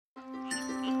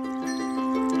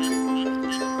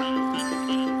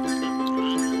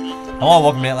Hello,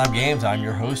 welcome to AntLab Games. I'm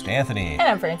your host, Anthony. And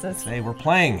I'm Francis. Today we're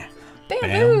playing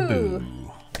Bamboo.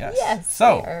 Yes.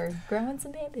 So we are growing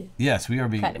some bamboo. Yes, we are.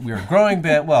 We are growing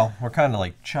bamboo. Well, we're kind of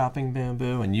like chopping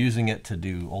bamboo and using it to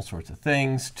do all sorts of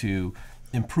things to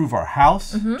improve our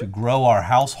house, to grow our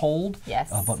household.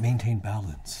 Yes. But maintain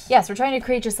balance. Yes, we're trying to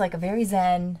create just like a very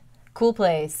zen, cool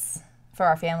place for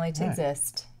our family to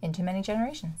exist into many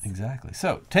generations. Exactly.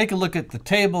 So take a look at the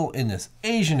table in this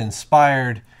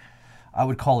Asian-inspired, I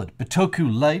would call it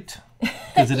bitoku light,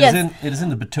 because it is in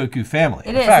the bitoku family.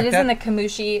 It is in the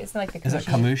kamushi. It's like the kamushi. Is that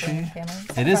kamushi?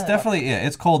 Family. It is definitely, yeah.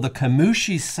 It's called the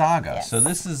Kamushi Saga. Yes. So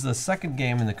this is the second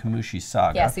game in the Kamushi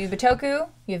Saga. Yeah, so you have bitoku,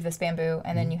 you have this bamboo,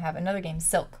 and then you have another game,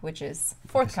 Silk, which is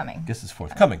forthcoming. I guess it's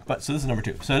forthcoming. But so this is number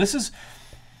 2. So this is,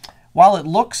 while it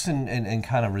looks and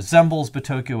kind of resembles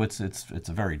bitoku,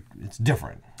 it's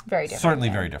different. Very different. Certainly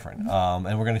very different.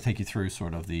 And we're going to take you through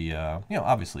sort of the,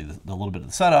 obviously the little bit of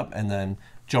the setup, and then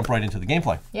jump right into the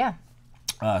gameplay. Yeah.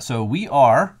 So we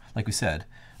are, like we said,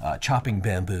 chopping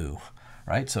bamboo,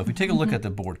 right? So if we take a look at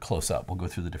the board close up, we'll go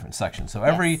through the different sections. So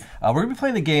we're going to be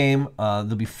playing the game.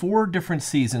 There'll be 4 different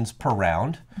seasons per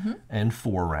round and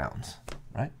 4 rounds,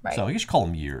 right? So I guess you call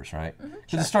them years, right?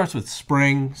 Because it starts with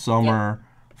spring, summer,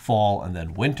 fall, and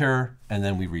then winter, and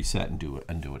then we reset and do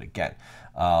it again.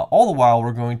 All the while,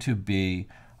 we're going to be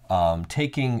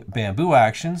taking bamboo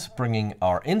actions, bringing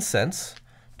our incense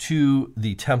to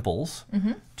the temples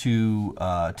to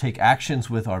take actions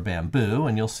with our bamboo,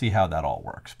 and you'll see how that all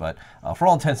works. But for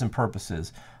all intents and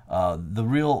purposes, the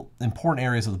real important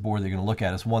areas of the board that you're going to look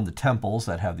at is, one, the temples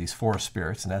that have these forest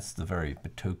spirits, and that's the very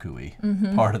bitoku-y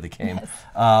part of the game.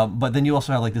 But then you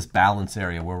also have like this balance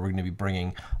area where we're going to be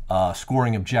bringing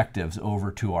scoring objectives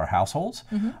over to our households.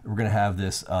 We're going to have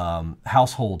this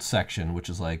household section, which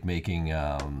is like making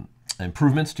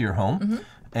improvements to your home.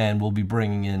 And we'll be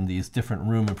bringing in these different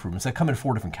room improvements that come in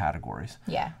 4 different categories.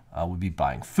 Yeah. We'll be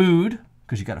buying food,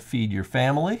 because you got to feed your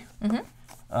family. And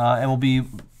we'll be,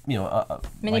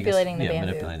 manipulating the bamboo.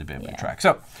 Manipulating the bamboo track.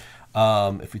 So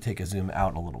if we take a zoom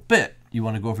out a little bit, you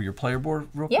want to go over your player board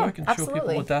real quick and show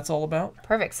people what that's all about?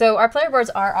 Perfect. So our player boards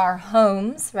are our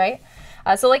homes, right?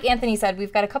 So like Anthony said,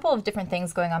 we've got a couple of different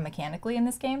things going on mechanically in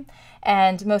this game.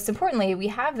 And most importantly, we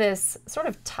have this sort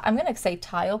of, I'm going to say,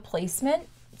 tile placement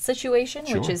situation,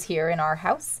 which is here in our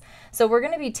house. So we're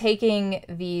going to be taking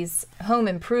these home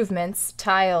improvements,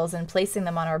 tiles, and placing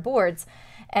them on our boards.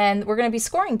 And we're going to be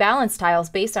scoring balance tiles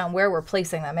based on where we're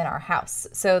placing them in our house.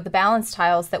 So the balance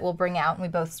tiles that we'll bring out, and we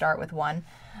both start with 1,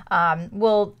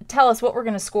 will tell us what we're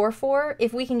going to score for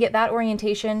if we can get that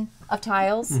orientation of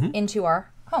tiles into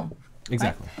our home.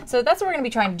 Exactly. Right? So that's what we're going to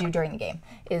be trying to do during the game,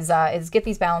 is get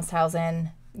these balance tiles in,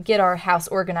 get our house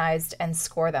organized, and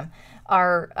score them.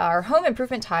 Our home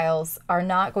improvement tiles are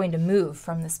not going to move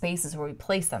from the spaces where we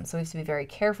place them, so we have to be very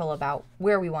careful about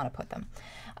where we want to put them.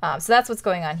 So that's what's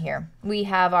going on here. We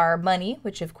have our money,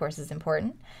 which of course is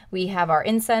important. We have our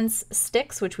incense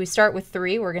sticks, which we start with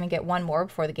 3. We're going to get 1 more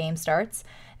before the game starts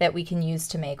that we can use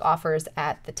to make offers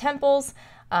at the temples.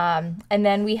 And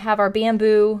then we have our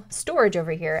bamboo storage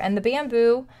over here. And the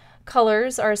bamboo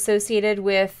colors are associated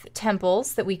with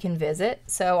temples that we can visit.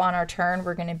 So on our turn,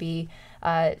 we're going to be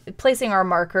placing our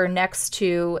marker next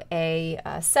to a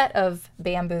set of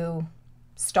bamboo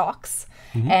stalks.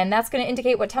 And that's going to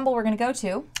indicate what temple we're going to go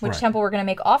to, which temple we're going to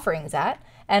make offerings at,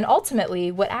 and ultimately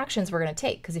what actions we're going to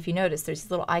take. Because if you notice, there's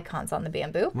these little icons on the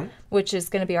bamboo, which is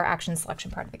going to be our action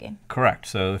selection part of the game. Correct.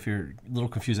 So if you're a little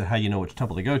confused at how you know which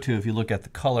temple to go to, if you look at the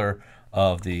color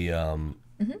of the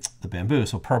bamboo,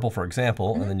 so purple, for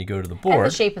example, and then you go to the board. And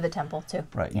the shape of the temple, too.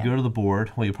 Right. You go to the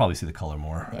board. Well, you'll probably see the color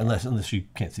more. Unless you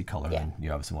can't see color, then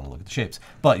you obviously want to look at the shapes.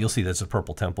 But you'll see there's a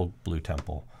purple temple, blue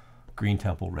temple, green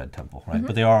temple, red temple, right?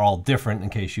 But they are all different in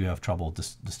case you have trouble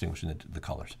distinguishing the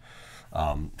colors.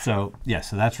 So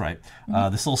that's right.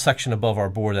 This little section above our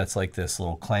board, that's like this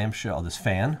little clamshell, this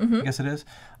fan, I guess it is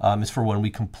for when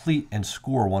we complete and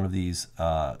score one of these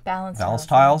balance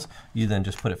tiles. You then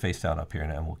just put it face down up here,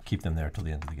 and we'll keep them there till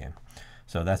the end of the game.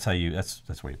 So that's how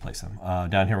that's where you place them.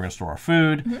 Down here, we're going to store our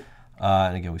food,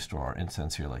 and again, we store our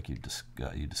incense here, like you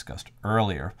discussed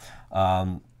earlier.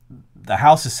 The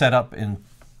house is set up in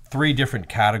 3 different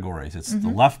categories. It's the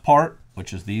left part,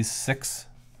 which is these 6.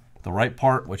 The right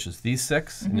part, which is these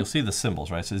 6, and you'll see the symbols,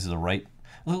 right? So this is the right,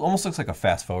 it almost looks like a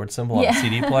fast forward symbol on a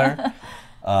CD player.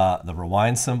 The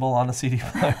rewind symbol on a CD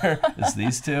player is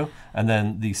these 2. And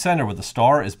then the center with the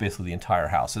star is basically the entire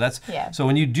house. So so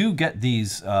when you do get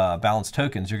these balance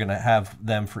tokens, you're going to have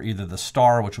them for either the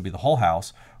star, which will be the whole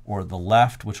house, or the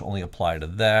left, which will only apply to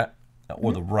that,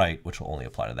 or the right, which will only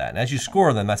apply to that. And as you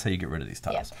score them, that's how you get rid of these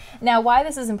tiles. Yeah. Now, why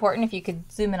this is important, if you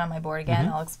could zoom in on my board again,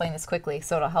 I'll explain this quickly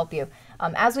so it'll help you.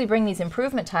 As we bring these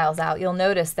improvement tiles out, you'll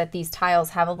notice that these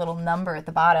tiles have a little number at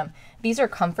the bottom. These are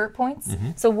comfort points.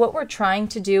 So what we're trying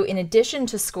to do, in addition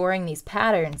to scoring these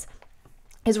patterns,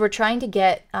 is we're trying to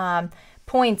get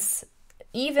points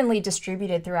evenly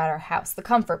distributed throughout our house, the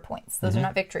comfort points. Those are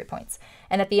not victory points.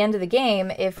 And at the end of the game,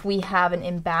 if we have an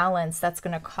imbalance, that's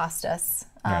going to cost us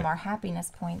our happiness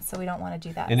points, so we don't want to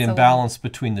do that. An imbalance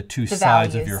between the two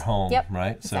sides of your home,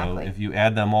 right? Exactly. So if you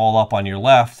add them all up on your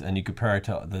left and you compare it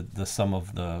to the sum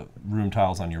of the room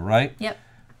tiles on your right,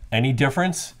 any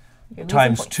difference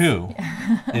times 2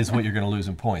 is what you're going to lose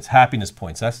in points. Happiness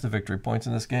points, that's the victory points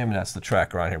in this game, and that's the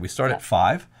tracker on here. We start at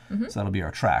 5, so that'll be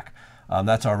our track.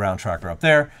 That's our round tracker up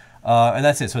there, and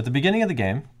that's it. So at the beginning of the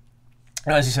game,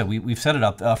 as you said, we've set it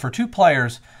up. For 2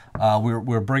 players,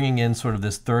 we're bringing in sort of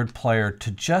this third player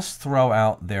to just throw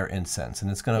out their incense.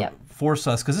 And it's going to force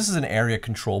us, because this is an area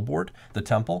control board, the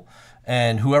temple,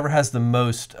 and whoever has the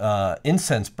most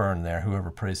incense burned there,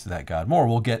 whoever prays to that god more,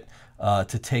 will get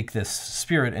to take this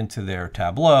spirit into their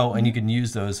tableau, and you can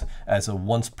use those as a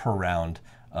once per round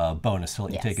bonus to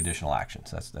let you take additional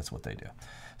actions. That's what they do.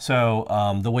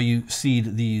 So the way you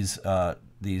seed these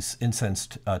incense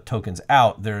tokens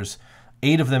out, there's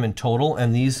 8 of them in total,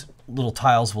 and these little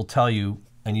tiles will tell you,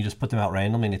 and you just put them out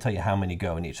randomly, and they tell you how many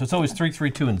go in each. So it's always 3, 3,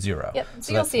 2, and 0. Yep.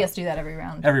 So you'll see us do that every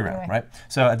round. Every round, right?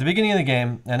 So at the beginning of the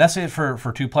game, and that's it for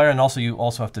 2-player, and also you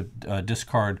also have to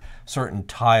discard certain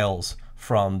tiles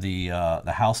from the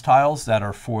house tiles that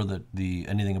are for the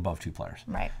anything above 2 players.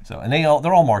 Right. So and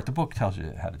they're all marked. The book tells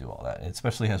you how to do all that. It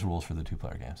especially has rules for the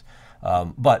 2-player games.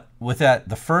 But with that,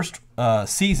 the first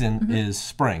season is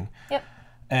spring. Yep.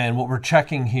 And what we're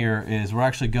checking here is we're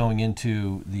actually going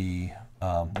into the.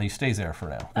 He stays there for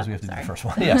now because we have to do the first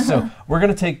one. Yeah. So we're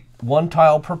going to take 1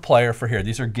 tile per player for here.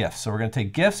 These are gifts. So we're going to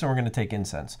take gifts and we're going to take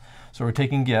incense. So we're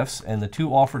taking gifts, and the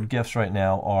 2 offered gifts right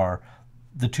now are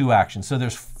the 2 actions. So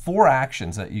there's 4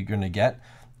 actions that you're going to get.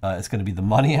 It's going to be the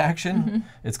money action.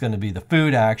 It's going to be the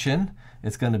food action.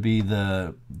 It's going to be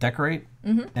the decorate,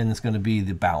 and it's going to be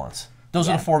the balance. Those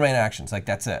are the 4 main actions. Like,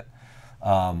 that's it.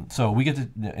 So we get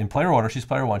to, in player order, she's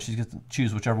player 1. She gets to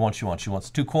choose whichever one she wants. She wants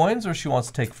 2 coins, or she wants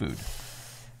to take food.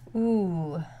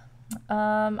 Ooh,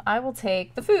 I will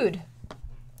take the food.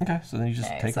 Okay, so then you just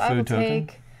take so a food token.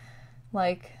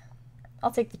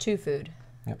 I'll take the 2 food.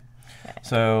 Yep. Okay.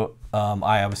 So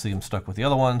I obviously am stuck with the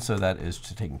other one, so that is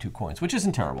to taking 2 coins, which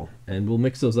isn't terrible. And we'll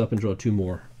mix those up and draw 2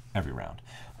 more every round.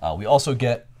 We also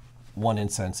get 1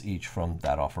 incense each from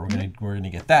that offer. We're gonna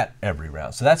get that every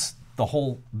round. So that's the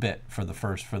whole bit for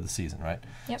the season, right?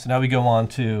 Yep. So now we go on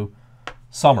to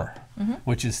summer,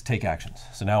 which is take actions.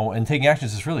 So now, and taking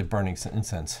actions is really burning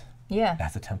incense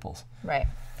at the temples. Right.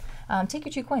 Take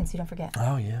your 2 coins, so you don't forget.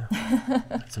 Oh, yeah.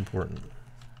 That's important.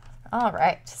 All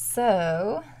right.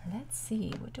 So let's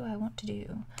see. What do I want to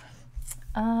do?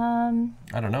 I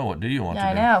don't know. What do you want to do?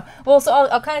 I know. Well, so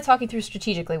I'll kind of talk you through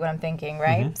strategically what I'm thinking,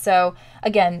 right? So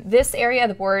again, this area of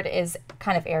the board is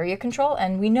kind of area control,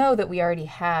 and we know that we already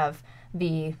have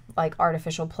the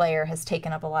artificial player has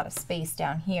taken up a lot of space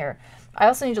down here. I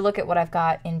also need to look at what I've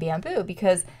got in bamboo,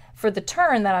 because for the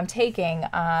turn that I'm taking,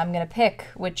 I'm going to pick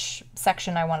which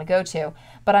section I want to go to,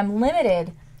 but I'm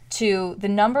limited to the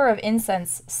number of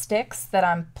incense sticks that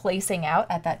I'm placing out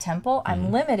at that temple.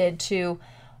 I'm limited to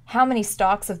how many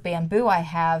stalks of bamboo I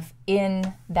have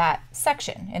in that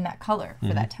section, in that color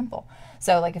for that temple.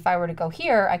 So like if I were to go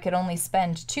here, I could only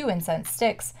spend 2 incense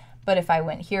sticks, but if I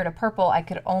went here to purple, I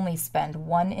could only spend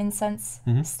 1 incense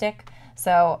stick.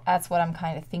 So that's what I'm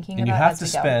kind of thinking about. And you have to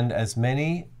spend as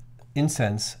many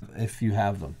incense if you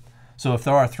have them. So if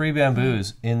there are 3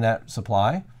 bamboos in that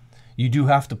supply, you do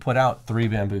have to put out 3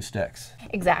 bamboo sticks.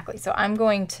 Exactly. So I'm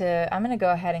going to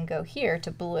go ahead and go here to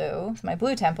blue, my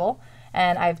blue temple,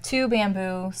 and I have 2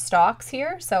 bamboo stalks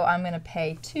here. So I'm going to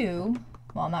pay 2,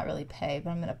 well, not really pay,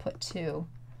 but I'm going to put 2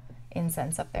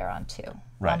 incense up there on 2,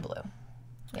 on blue.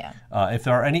 Yeah. If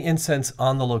there are any incense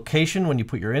on the location, when you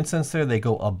put your incense there, they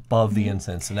go above the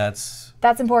incense, and that's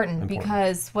important,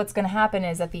 because what's going to happen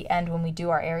is at the end when we do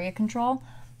our area control,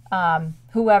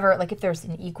 whoever, like if there's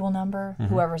an equal number,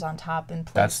 whoever's on top and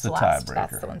placed last,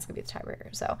 that's the one's going to be the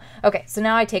tiebreaker. So, okay, so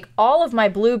now I take all of my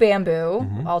blue bamboo,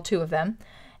 all 2 of them,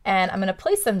 and I'm going to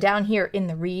place them down here in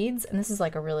the reeds, and this is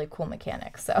like a really cool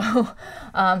mechanic. So,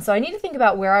 so I need to think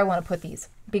about where I want to put these,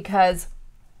 because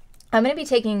I'm going to be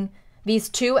taking these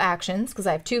 2 actions, because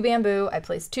I have 2 bamboo, I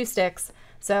place 2 sticks,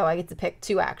 so I get to pick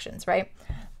 2 actions, right?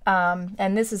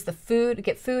 And this is the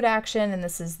get food action, and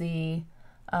this is the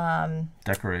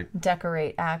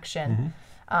decorate action.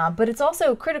 But it's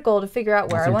also critical to figure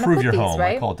out where I want to put your these, home.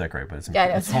 right? I call it decorate, but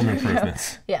it's home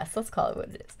improvements. Yes, let's call it what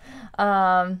it is.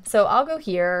 So I'll go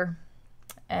here,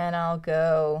 and I'll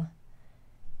go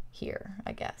here,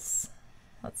 I guess.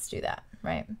 Let's do that,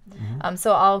 right?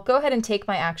 So I'll go ahead and take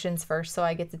my actions first. So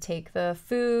I get to take the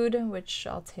food, which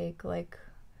I'll take like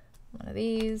one of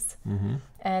these.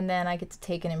 And then I get to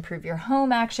take an improve your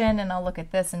home action, and I'll look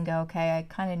at this and go, okay, I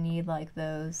kind of need like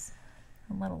those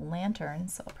little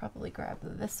lanterns, so I'll probably grab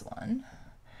this one.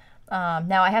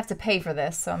 Now I have to pay for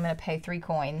this, so I'm going to pay 3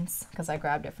 coins because I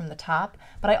grabbed it from the top.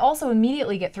 But I also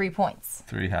immediately get 3 points.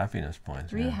 3 happiness points.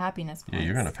 3 happiness points. Yeah,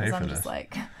 you're going to pay for I'm this. just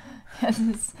like,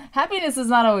 happiness is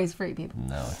not always free, people.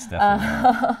 No, it's definitely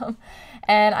not.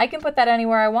 And I can put that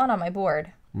anywhere I want on my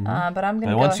board. But I'm going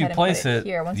to go once ahead you and place put it it,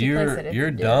 here. Once you place it,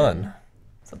 you're done.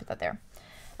 So I'll put that there.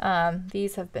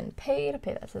 These have been paid. I'll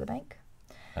pay that to the bank.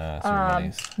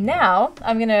 Now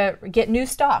I'm going to get new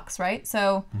stocks, right?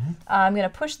 So I'm going to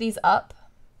push these up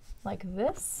like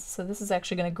this. So this is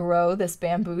actually going to grow this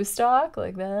bamboo stalk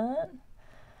like that.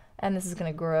 And this is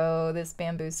going to grow this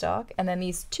bamboo stalk. And then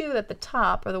these 2 at the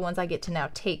top are the ones I get to now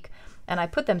take. And I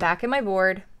put them back in my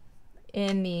board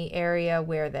in the area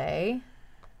where they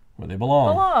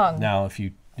belong. Now,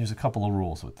 there's a couple of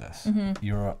rules with this.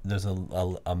 There's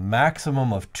a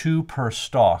maximum of 2 per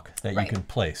stalk that you can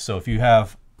place. So if you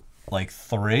have like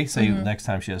 3, say next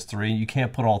time she has 3, you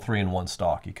can't put all 3 in one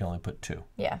stalk. You can only put 2.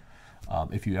 Yeah.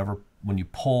 When you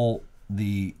pull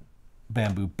the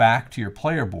bamboo back to your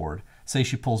player board, say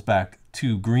she pulls back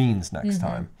 2 greens next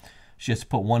time, she has to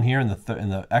put 1 here, and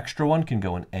the extra one can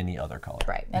go in any other color.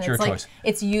 Right, and it's your choice.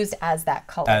 It's used as that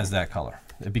color. As that color.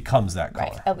 It becomes that color.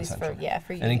 Right, at least for you.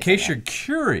 And in case you're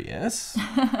curious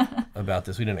about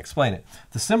this, we didn't explain it.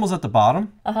 The symbols at the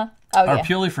bottom are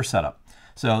purely for setup.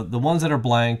 So the ones that are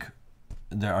blank,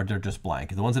 they're just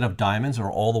blank. The ones that have diamonds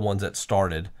are all the ones that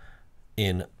started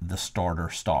in the starter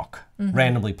stalk,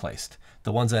 randomly placed.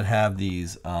 The ones that have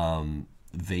these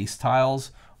vase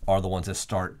tiles are the ones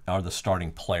that are the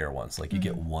starting player ones. Like you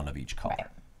get 1 of each color,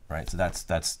 right? So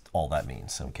that's all that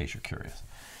means. So in case you're curious.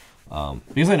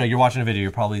 Because I know you're watching a video,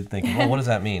 you're probably thinking, well, what does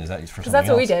that mean? Is that for something else? That's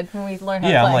what we did when we learned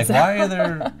how to play. Yeah, I'm like, why are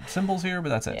there symbols here? But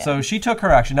that's it. So she took her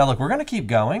action. Now look, we're going to keep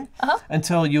going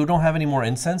until you don't have any more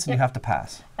incense and you have to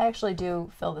pass. I actually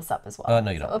do fill this up as well.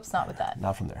 No, you don't. Oops, not with that.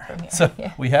 Not from there. From here. So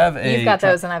we have You've got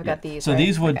those and I've got these. So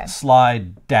these would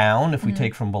slide down if we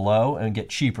take from below and get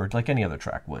cheaper, like any other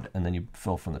track would. And then you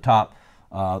fill from the top.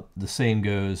 The same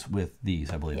goes with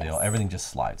these, I believe. Everything just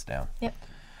slides down. Yep.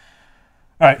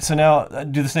 All right, so now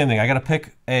do the same thing. I got to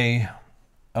pick a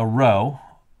row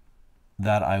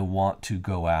that I want to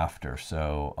go after.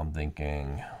 So I'm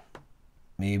thinking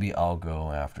maybe I'll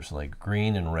go after, so like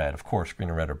green and red. Of course, green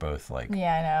and red are both like.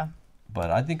 Yeah, I know.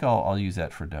 But I think I'll use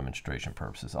that for demonstration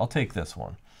purposes. I'll take this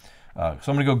one. So I'm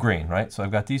going to go green, right? So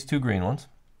I've got these 2 green ones.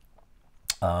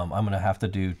 I'm going to have to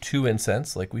do 2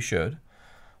 incense like we showed.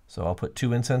 So I'll put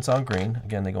 2 incense on green.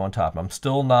 Again, they go on top. I'm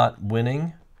still not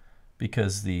winning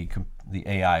because the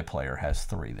AI player has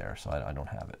 3 there, so I don't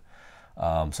have it.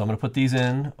 So I'm going to put these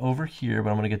in over here,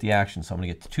 but I'm going to get the action. So I'm going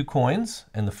to get the 2 coins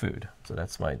and the food. So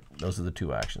those are the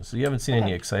 2 actions. So you haven't seen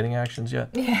any exciting actions yet.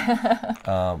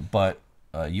 Yeah. But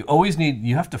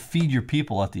you have to feed your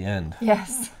people at the end.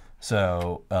 Yes.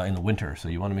 So in the winter, so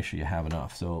you want to make sure you have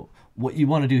enough. So what you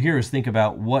want to do here is think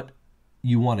about what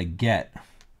you want to get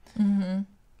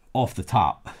off the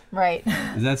top. Right.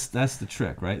 That's the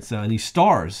trick, right? So, and these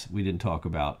stars we didn't talk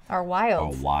about are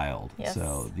wild. Yes.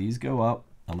 So these go up.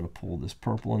 I'm going to pull this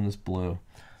purple and this blue.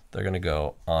 They're going to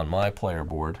go on my player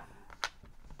board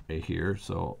right here.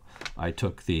 So I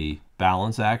took the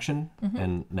balance action,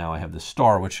 and now I have the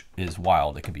star, which is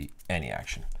wild. It can be any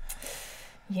action.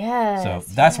 Yes. So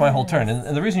that's my whole turn.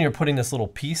 And the reason you're putting this little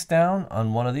piece down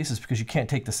on one of these is because you can't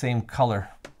take the same color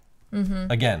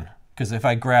again. Because if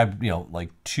I grab, like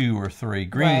 2 or 3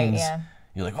 greens,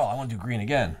 you're like, oh, I want to do green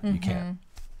again. You can't.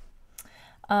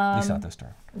 At least not this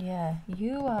turn. Yeah,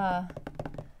 you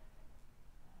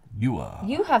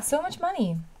have so much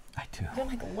money. I do. You're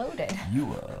like loaded.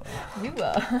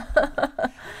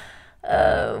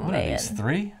 Oh, what man. Are these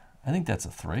 3? I think that's a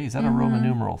 3. Is that a Roman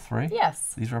numeral 3?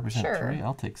 Yes. These represent 3?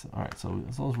 I'll take some. All right, so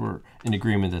as long as we're in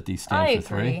agreement that these stand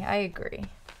for 3. I agree.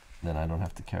 Then I don't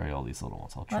have to carry all these little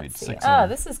ones. I'll trade 6 Oh,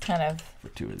 this is kind of... for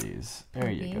 2 of these. There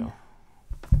you go.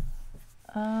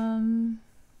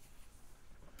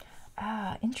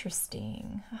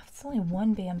 Interesting. Oh, it's only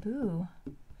 1 bamboo.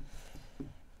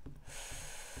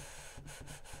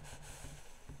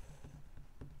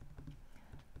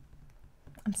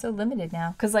 I'm so limited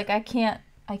now because like I can't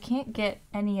get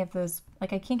any of those.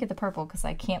 Like I can't get the purple because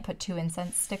I can't put 2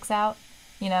 incense sticks out.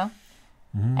 You know.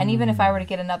 And even if I were to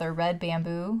get another red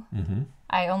bamboo, Mm-hmm.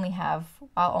 I'll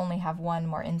only have one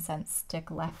more incense stick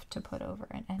left to put over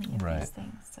in any of Right. these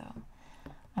things. So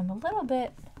I'm a little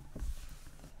bit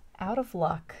out of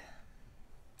luck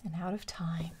and out of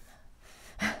time.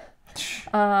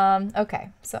 Okay,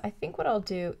 so I think what I'll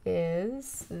do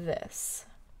is this.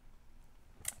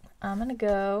 I'm gonna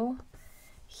go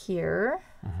here,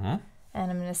 Mm-hmm.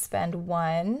 and I'm gonna spend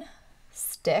one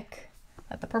stick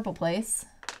at the purple place.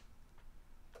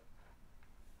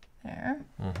 There.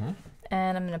 Mm-hmm.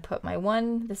 And I'm gonna put my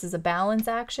one, this is a balance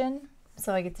action,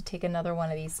 so I get to take another one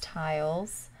of these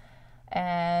tiles.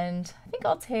 And I think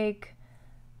I'll take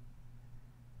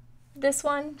this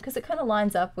one because it kind of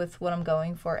lines up with what I'm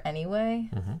going for anyway.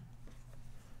 Mm-hmm.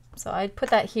 So I'd put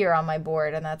that here on my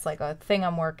board, and that's like a thing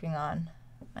I'm working on,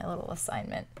 my little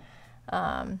assignment.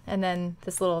 And then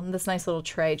this nice little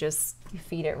tray, just you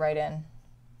feed it right in.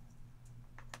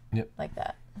 Yep. Like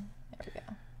that. There we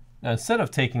go. Now, instead of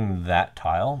taking that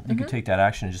tile, you could take that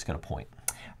action and just get a point.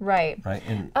 Right. Right?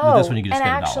 And Oh, with this one, you can just and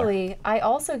get $1. actually, I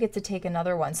also get to take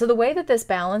another one. So the way that this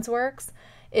balance works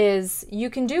is you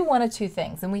can do one of two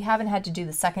things, and we haven't had to do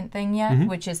the second thing yet,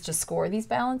 which is to score these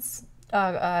balance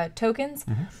tokens.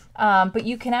 But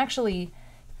you can actually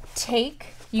take,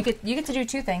 you get to do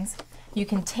two things. You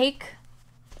can take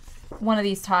one of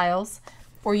these tiles,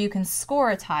 or you can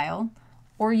score a tile,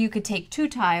 or you could take two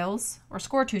tiles or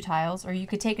score two tiles, or you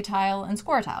could take a tile and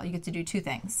score a tile. You get to do two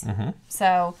things.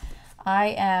 So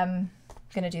I am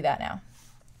going to do that now.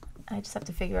 I just have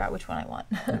to figure out which one I want.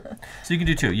 So you can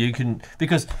do two. You can,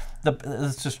 because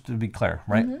let's just to be clear,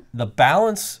 right? The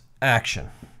balance action,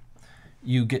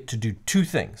 you get to do two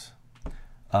things.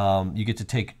 You get to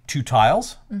take two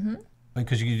tiles,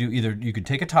 because you could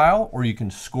take a tile or you can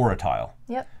score a tile.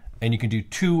 Yep. And you can do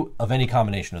two of any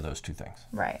combination of those two things.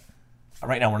 Right.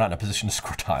 Right now, we're not in a position to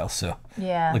score tiles, so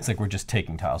Yeah. it looks like we're just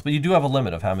taking tiles. But you do have a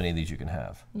limit of how many of these you can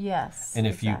have. Yes. And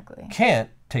if exactly. you can't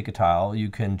take a tile, you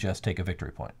can just take a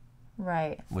victory point,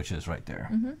 Right. which is right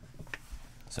there.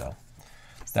 So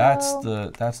that's So-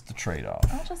 the trade-off.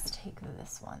 I'll just take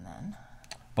this one then.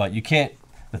 But you can't.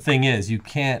 The thing is, you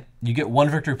get one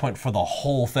victory point for the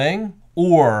whole thing,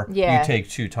 or Yeah. you take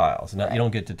two tiles. Now, you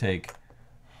don't get to take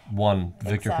one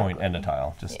victory point and a Exactly.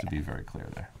 tile. Just to be very clear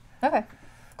there. Okay.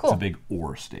 It's Cool. a big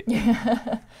or statement.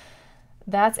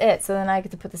 That's it. So then I get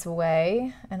to put this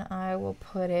away, and I will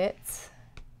put it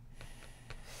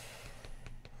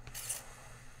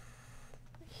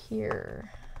here.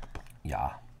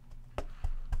 Yeah.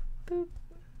 Boop.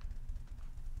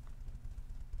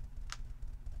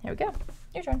 Here we go.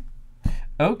 Your turn.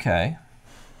 Okay.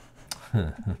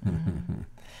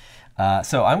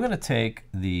 So I'm going to take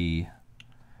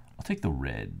I'll take the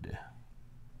red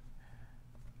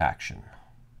action,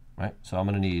 right? So I'm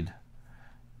going to need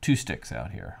two sticks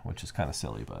out here, which is kind of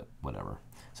silly, but whatever.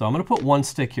 So I'm going to put one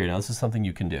stick here. Now, this is something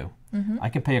you can do. I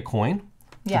can pay a coin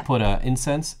to put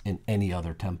incense in any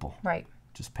other temple. Right.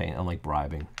 Just paying. I'm like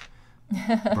bribing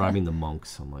the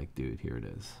monks. I'm like, dude, here it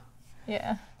is.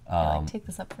 Yeah. Take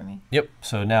this up for me. Yep.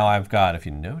 So now I've got, if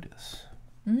you notice,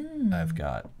 I've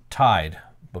got tied,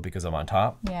 but because I'm on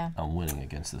top, Yeah. I'm winning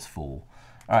against this fool.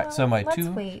 All right. So my Let's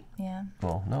two. wait. Yeah.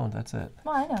 Well, no, that's it.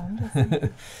 Well, I know. I'm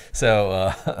just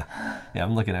So yeah,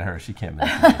 I'm looking at her. She can't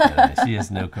manipulate today. She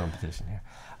has no competition here.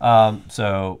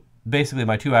 So basically,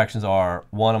 my two actions are: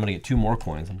 one, I'm going to get two more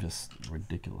coins. I'm just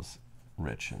ridiculous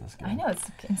rich in this game. I know, it's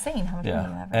insane how much money you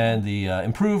Yeah, have. and the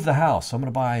improve the house. So I'm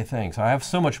going to buy a thing. So I have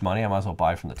so much money, I might as well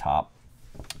buy from the top.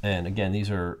 And again, these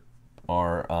are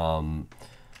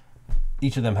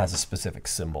each of them has a specific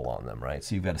symbol on them, right?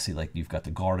 So you've got to see, like, you've got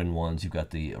the garden ones, you've got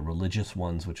the religious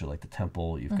ones, which are like the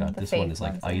temple. You've got the this one faith is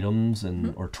like ones, yeah. items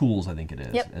and or tools, I think it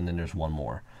is. Yep. And then there's one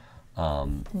more.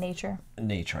 Nature.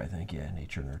 Nature, I think, yeah,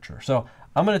 nature, nurture. So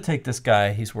I'm going to take this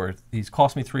guy. He's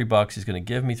cost me $3. He's going to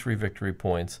give me 3 victory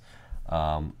points.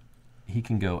 He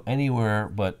can go anywhere,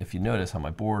 but if you notice on my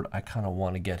board, I kind of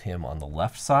want to get him on the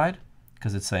left side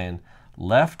because it's saying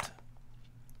left,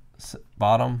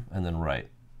 bottom, and then right,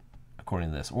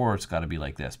 according to this. Or it's got to be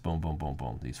like this, boom, boom, boom,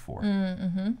 boom, these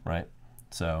 4, right?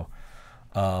 So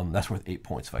that's worth 8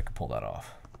 points if I could pull that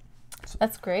off.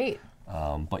 That's great.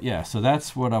 But yeah, so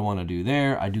that's what I want to do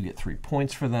there. I do get 3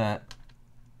 points for that.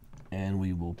 And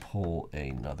we will pull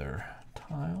another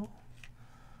tile.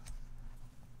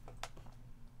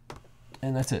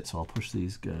 And that's it. So I'll push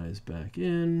these guys back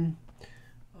in.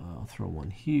 I'll throw one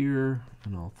here,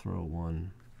 and I'll throw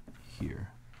one here.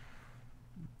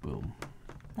 Boom.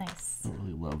 Nice. I don't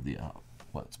really love the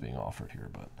what's being offered here,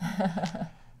 but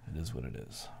it is what it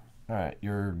is. All right,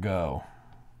 your go.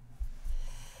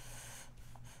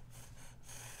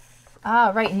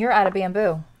 Ah, right, and you're out of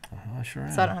bamboo. I sure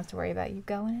am. So I don't have to worry about you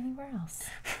going anywhere else.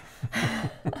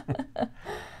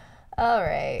 All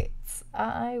right.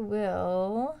 I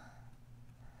will...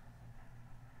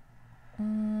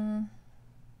 I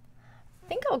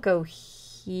think I'll go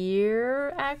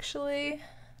here, actually.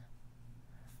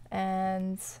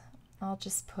 And I'll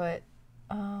just put...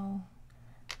 Oh...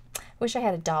 Wish I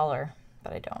had $1,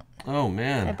 but I don't. Oh,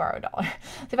 man. I borrow $1.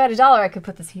 If I had $1, I could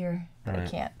put this here, but I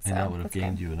can't. So and that would have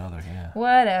gained okay. you another, yeah.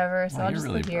 Whatever. So Wow, I'll just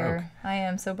really put here. broke. I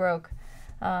am so broke.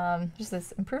 Just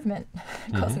this improvement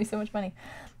cost me so much money.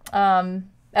 I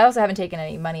also haven't taken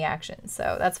any money actions,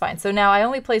 so that's fine. So now I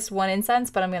only placed 1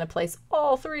 incense, but I'm going to place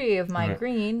all 3 of my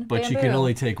green But bamboo. you can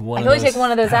only take one. I can only take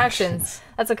one of those actions.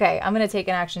 That's okay. I'm going to take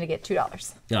an action to get $2.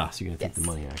 Ah, so you're going to take the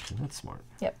money action. That's smart.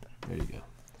 Yep. There you go.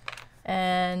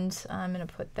 And I'm going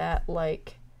to put that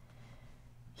like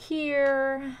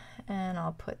here, and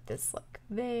I'll put this like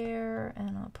there,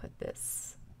 and I'll put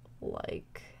this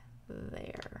like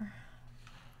there.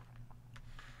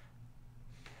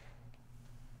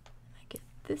 I get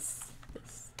this.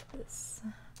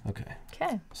 Okay.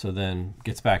 Okay. So then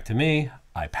gets back to me.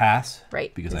 I pass.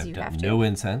 Right, Because 'cause I've you done have to. no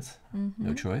incense.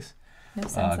 No choice. No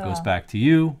sense at Goes all. back to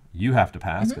you. You have to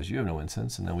pass because you have no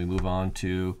incense. And then we move on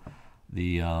to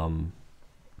the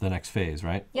next phase,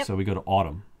 right? Yep. So we go to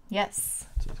autumn. Yes.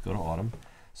 So let's go to autumn.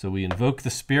 So we invoke the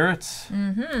spirits,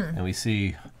 and we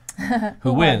see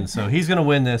who wins. So he's going to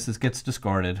win this. This gets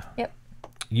discarded. Yep.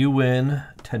 You win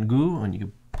Tengu, and you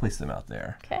can place them out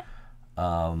there. Okay.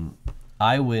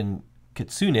 I win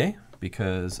Kitsune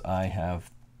because I have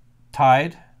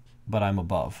tied, but I'm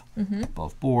above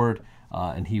board,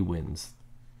 and he wins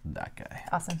that guy.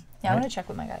 Awesome. Yeah, I want to check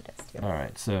what my guy does too. All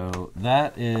right, so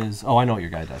that is. Oh, I know what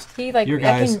your guy does. He like your I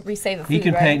guy's, can resave a food, He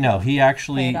can pay. right? No, he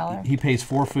actually Pay $1. he pays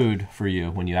 4 food for you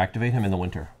when you activate him in the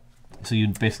winter. So you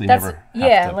basically That's never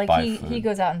yeah, have to like buy he food.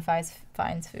 goes out and finds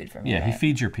food for me. Yeah, he right?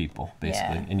 feeds your people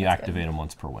basically, Yeah, and you that's activate him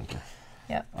once per winter.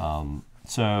 Yep.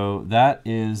 So that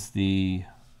is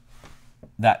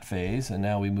that phase, and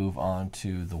now we move on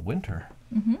to the winter,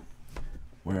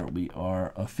 where we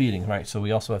are feeding. Right. So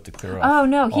we also have to clear off. Oh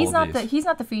no, all he's of not these. he's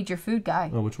not the feed your food guy.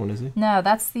 Oh, which one is he? No,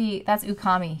 that's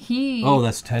Ukami. He Oh,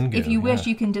 that's Tengu. If you wish, yeah.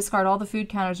 you can discard all the food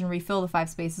counters and refill the 5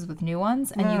 spaces with new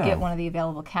ones, and you get one of the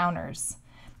available counters.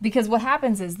 Because what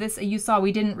happens is this: you saw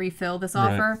we didn't refill this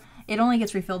offer. It only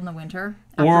gets refilled in the winter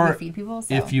after we feed people.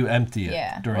 So. If you empty it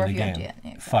Yeah, during or the if you empty game, it,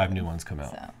 yeah, 5 new ones come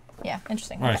out. So yeah,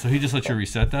 interesting. All right, so he just lets you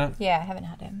reset that? Yeah, I haven't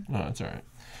had him. Oh, that's all right.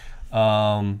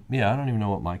 Yeah, I don't even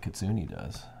know what my Kitsune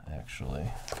does, actually.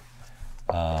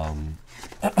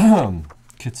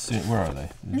 Kitsune, where are they?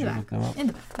 Did you look them up? In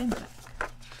the back.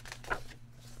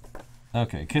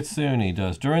 Okay, Kitsune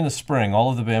does. During the spring,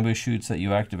 all of the bamboo shoots that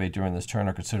you activate during this turn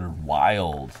are considered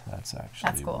wild. That's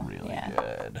actually cool. really Yeah.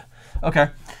 good. Okay.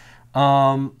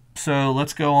 So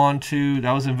let's go on to,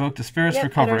 that was Invoke the Spirits, Yep,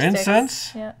 Recover hit our sticks.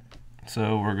 Incense. Yeah.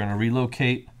 So we're going to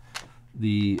relocate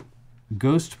the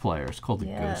ghost player. It's called the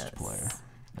Yes. ghost player,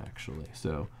 actually.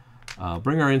 So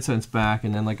bring our incense back,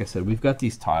 and then, like I said, we've got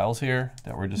these tiles here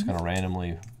that we're just going to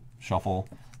randomly shuffle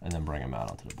and then bring them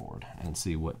out onto the board and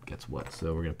see what gets what.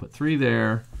 So we're going to put 3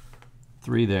 there,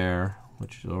 3 there,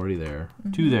 which is already there,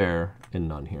 2 there, and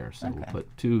none here. So we'll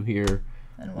put 2 here,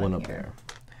 And 1 up here. there.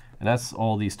 And that's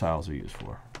all these tiles are used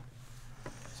for.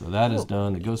 So that is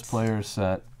done. The ghost player is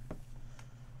set.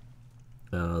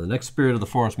 The next spirit of the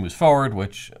forest moves forward,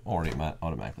 which already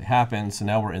automatically happens. So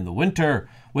now we're in the winter.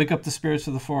 Wake up the spirits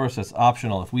of the forest. That's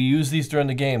optional. If we use these during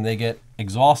the game, they get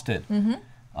exhausted.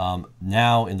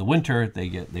 Now in the winter,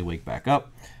 they wake back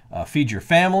up. Feed your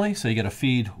family. So you got to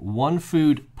feed 1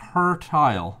 food per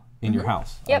tile in your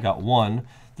house. Yep. I've got 1.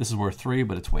 This is worth 3,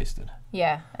 but it's wasted.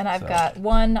 Yeah, and I've got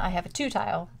 1. I have a 2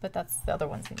 tile, but that's the other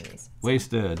one's gonna be these.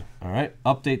 Wasted. All right.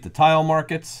 Update the tile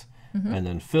markets, and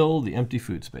then fill the empty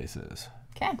food spaces.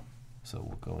 Okay. So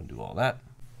we'll go and do all that.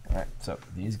 All right. So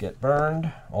these get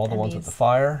burned. All the And ones with these. the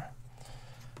fire.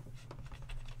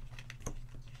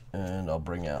 And I'll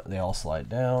bring out. They all slide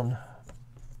down.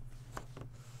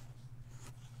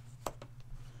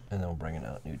 And then we'll bring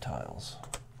out new tiles.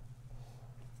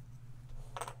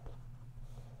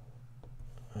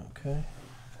 Okay.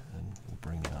 And we'll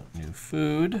bring out new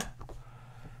food.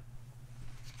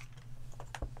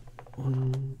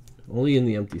 Only in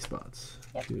the empty spots.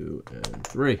 Yep. 2 and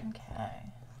 3.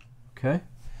 Okay. Okay.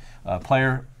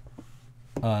 Player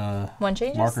 1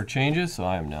 changes? marker changes, so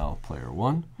I am now player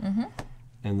 1.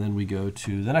 And then we go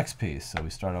to the next piece. So we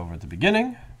start over at the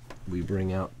beginning. We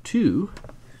bring out 2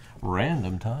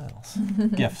 random tiles.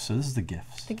 Gifts. So this is the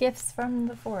gifts. The gifts from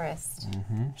the forest.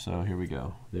 So here we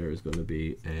go. There is going to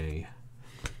be a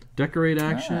decorate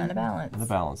action and a balance. and a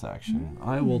balance action.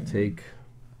 I will take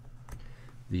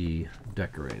the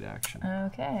decorate action.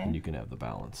 Okay. And you can have the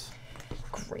balance.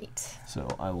 Great. So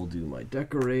I will do my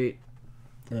decorate.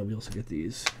 We also get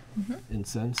these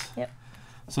incense. Yep.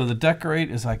 So the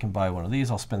decorate is I can buy one of these.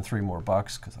 I'll spend $3 more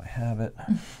because I have it.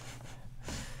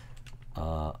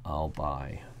 I'll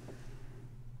buy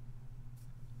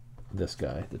this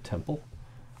guy, the temple.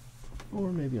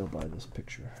 Or maybe I'll buy this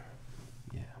picture.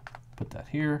 Yeah. Put that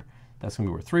here. That's going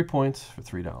to be worth 3 points for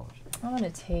 $3. I'm going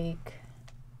to take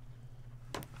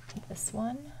this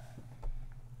one.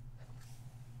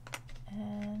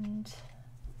 And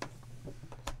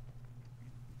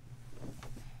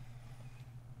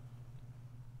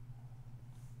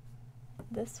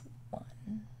this one.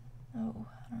 Oh,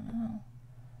 I don't know.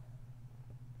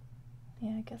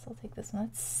 Yeah, I guess I'll take this one.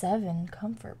 That's 7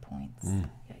 comfort points.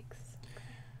 Yikes.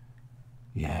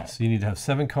 Yeah, Right. so you need to have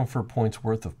 7 comfort points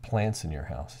worth of plants in your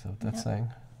house. Is that what that's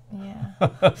saying? Yeah.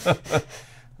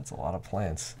 That's a lot of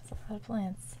plants. That's a lot of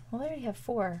plants. Well, I already have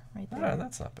 4 right there. Oh,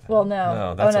 that's not bad. Well, no.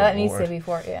 No, that's that a needs reward. to be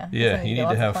 4. Yeah. Yeah, Doesn't you get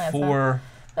need to lots of have plants, 4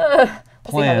 We'll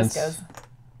plants see how this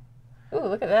goes. Ooh,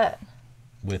 look at that.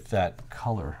 with that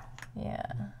color. Yeah.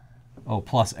 Oh,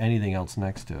 plus anything else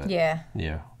next to it. Yeah.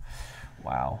 Yeah.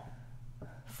 Wow.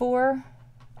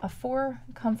 A 4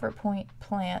 comfort point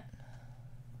plant.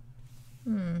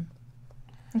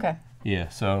 Okay. Yeah,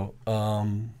 so,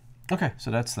 okay,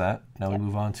 so that's that. Now we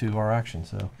move on to our action,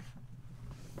 so.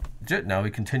 Legit, now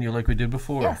we continue like we did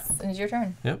before. Yes, and it's your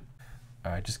turn. Yep.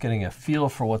 All right, just getting a feel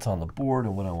for what's on the board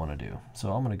and what I want to do.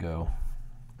 So I'm going to go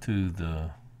to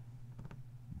the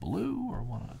blue, or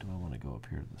do I want to go up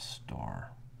here to the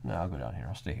star? No, I'll go down here.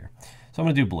 I'll stay here. So I'm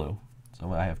going to do blue.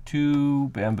 So I have 2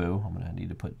 bamboo. I'm going to need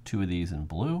to put 2 of these in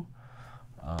blue,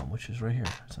 which is right here.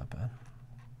 It's not bad.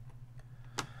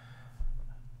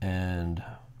 And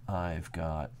I've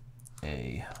got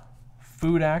a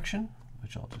food action,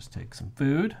 which I'll just take some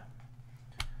food.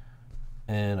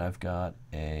 And I've got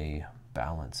a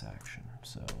balance action.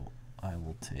 So I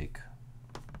will take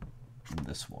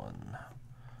this one,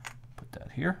 put that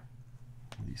here.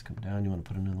 These come down. You want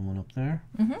to put another one up there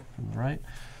from the right.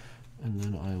 And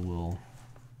then I will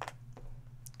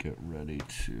get ready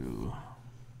to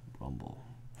rumble.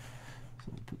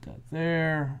 So we'll put that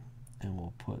there, and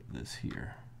we'll put this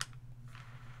here.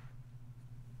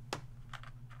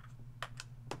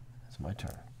 It's my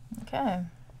turn. Okay.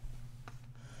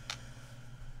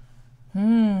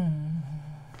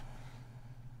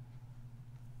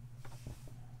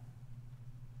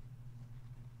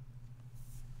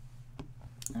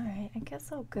 All right, I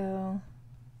guess I'll go.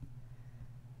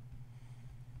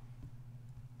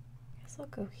 I'll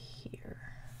go here.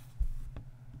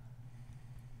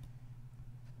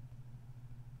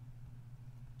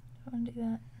 I want to do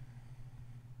that.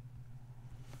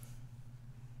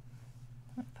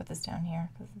 I'll put this down here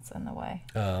because it's in the way.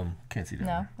 Can't see down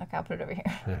No, there. okay, I'll put it over here.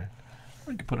 Yeah.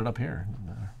 Or you could put it up here.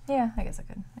 Yeah, I guess I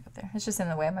could. Like up there. It's just in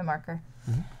the way of my marker.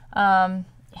 Yeah, I'm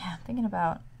thinking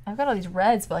about. I've got all these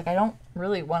reds, but like I don't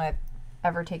really want to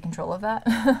ever take control of that.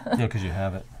 Yeah, because you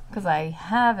have it. Because I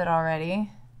have it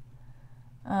already.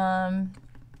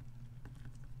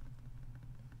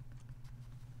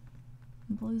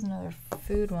 Blue's another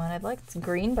food one. I'd like some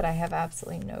green, but I have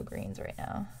absolutely no greens right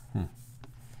now.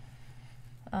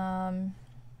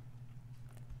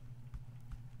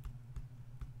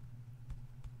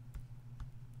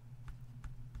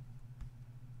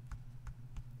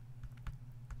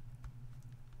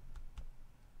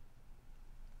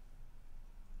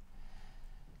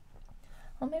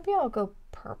 Well, maybe I'll go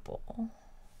purple.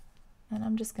 And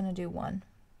I'm just going to do 1.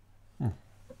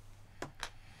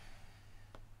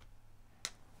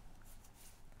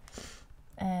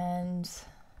 And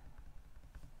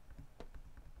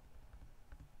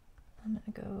I'm going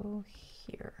to go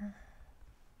here.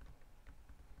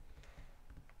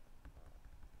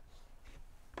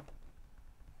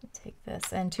 Take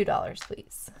this and $2,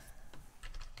 please.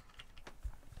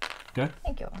 Okay.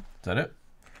 Thank you. Is that it?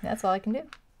 That's all I can do.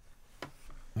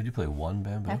 Would you play 1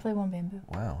 bamboo? I play 1 bamboo.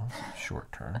 Wow, that's a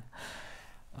short turn.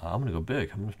 I'm going to go big.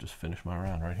 I'm going to just finish my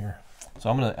round right here. So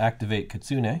I'm going to activate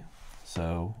Kitsune.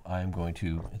 So I'm going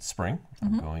to, it's spring.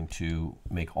 I'm going to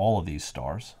make all of these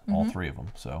stars, all 3 of them.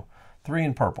 So 3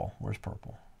 in purple. Where's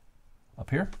purple? Up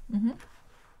here?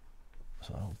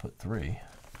 So I'll put 3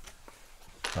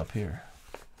 up here.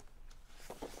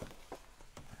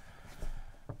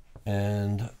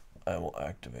 And I will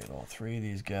activate all 3 of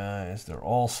these guys. They're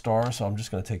all stars, so I'm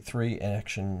just going to take 3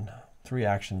 actions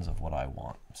of what I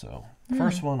want. So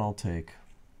first one, I'll take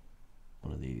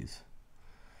one of these.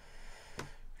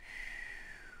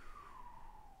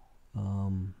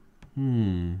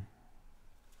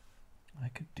 I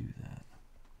could do that.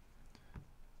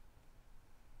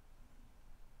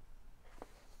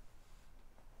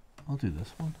 do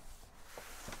this one.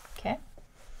 Okay.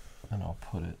 And I'll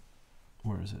put it,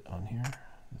 where is it on here?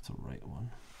 That's a right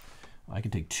one. I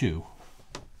can take 2.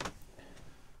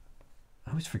 I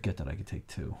always forget that I could take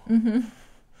 2. Mm-hmm.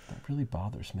 That really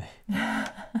bothers me.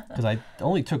 Because I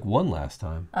only took 1 last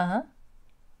time. Uh-huh.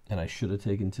 And I should have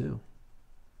taken 2.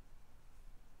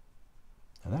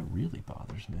 Now that really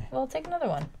bothers me. Well, take another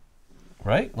one.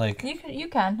 Right? Like You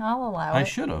can. I'll allow it. I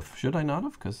should have. Should I not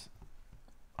have? Because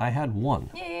I had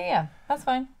 1. Yeah. That's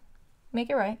fine. Make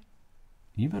it right.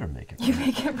 You better make it You right.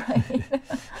 make it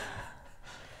right.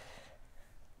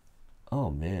 Oh,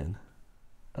 man.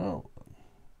 Oh.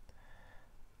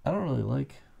 I don't really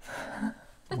like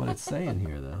what it's saying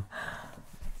here, though.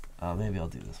 Maybe I'll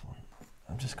do this one.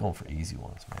 I'm just going for easy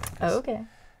ones, man. Oh, okay.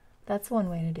 That's one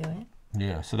way to do it.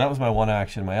 Yeah, so that was my one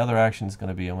action. My other action is going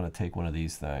to be I'm going to take one of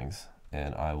these things,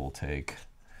 and I will take,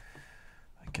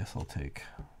 I guess I'll take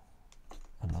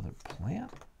another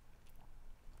plant.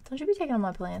 Don't you be taking all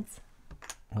my plants.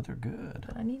 Oh, they're good.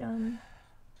 But I need them.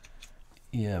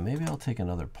 Yeah, maybe I'll take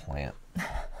another plant.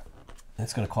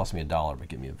 It's going to cost me $1, but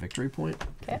give me a victory point.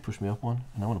 Okay. Push me up 1,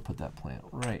 and I want to put that plant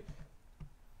right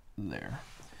there.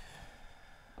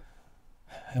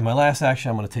 And my last action,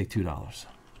 I'm going to take $2.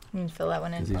 You can fill that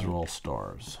one in. Because these are all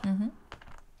stars, Mm-hmm.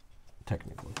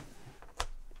 technically.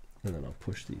 And then I'll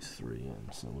push these 3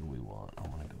 in. So what do we want? I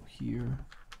want to go here.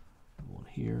 I want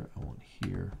here. I want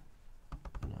here.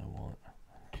 And I want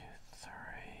 1, 2, 3.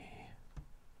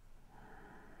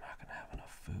 I'm not going to have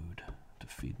enough food to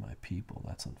feed my people.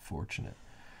 That's unfortunate.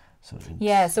 So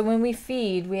Yeah, so when we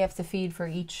feed, we have to feed for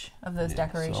each of those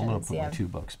decorations. So I'm going to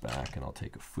put my $2 back, and I'll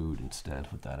take a food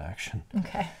instead with that action.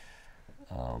 Okay.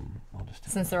 I'll just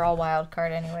Since they're all wild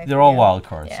card anyway. They're all wild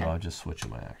cards, Yeah. so I'll just switch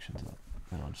my actions up.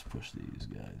 And I'll just push these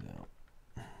guys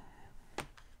out.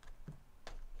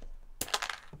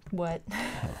 What?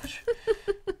 Ouch.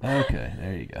 Okay,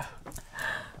 there you go.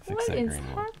 Fix What that is green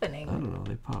happening? one. I don't know,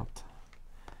 they popped.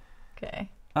 Okay.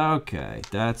 Okay,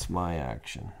 that's my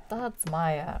action. That's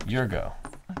my Your go.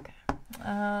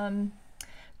 Okay.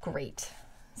 Great.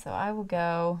 So I will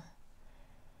go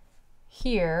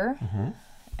here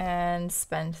and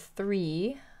spend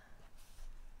 3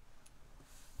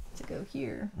 to go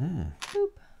here.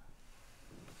 Boop.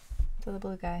 To the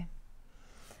blue guy.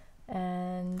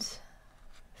 And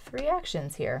 3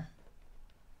 actions here.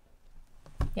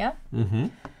 Yeah? Mm-hmm.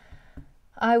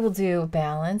 I will do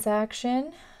balance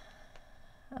action.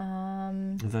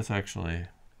 That's actually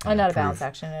not a balance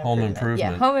action. Home improvement.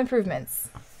 Yeah, home improvements.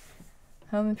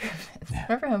 Home improvements. Yeah.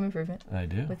 Remember home improvement? I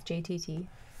do. With JTT.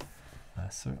 I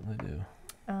certainly do.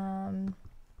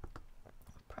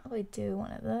 Probably do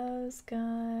one of those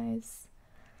guys.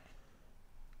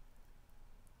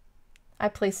 I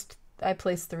placed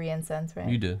 3 incense, right?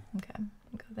 You did. Okay.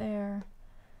 I'll go there.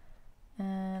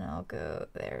 And I'll go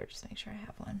there. Just make sure I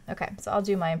have one. Okay, so I'll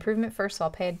do my improvement first. So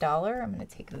I'll pay $1. I'm going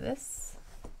to take this.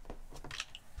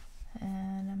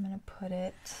 And I'm going to put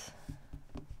it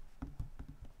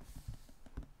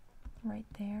right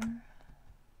there.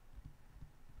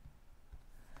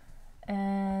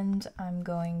 And I'm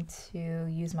going to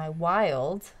use my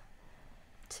wild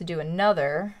to do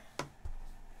another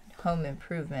home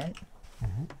improvement.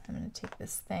 I'm going to take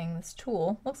this thing, this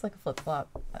tool. Looks like a flip-flop,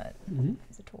 but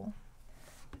it's a tool.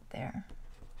 There.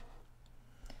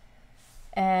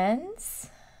 And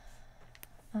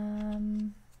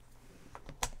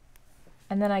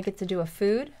then I get to do a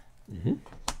food.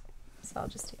 So I'll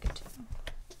just take a 2.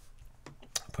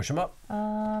 Push them up.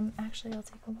 Actually, I'll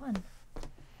take a 1.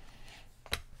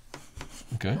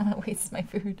 Okay. I don't want to waste my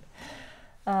food.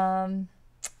 All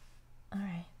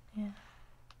right. Yeah.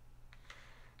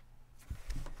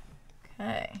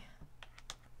 Okay.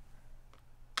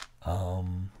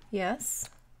 Yes.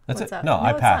 That's What's it. up? No,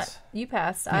 I it's pass. not. You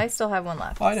passed. I still have one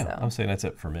left. Oh, I know. So. I'm saying that's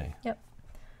it for me. Yep.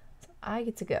 So I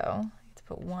get to go. I get to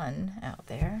put 1 out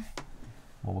there.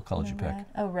 Well, what color did you pick? Red.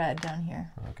 Oh, red down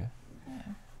here. Okay.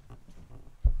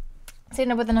 So you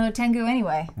end up with another Tengu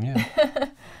anyway. Yeah.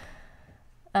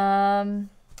 And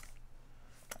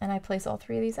I place all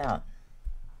 3 of these out.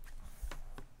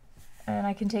 And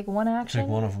I can take 1 action. Take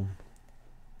one of them.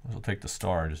 I'll take the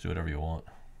star and just do whatever you want.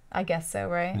 I guess so,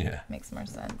 right? Yeah. Makes more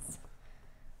sense.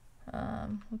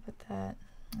 We'll put that.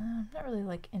 I'm not really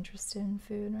like interested in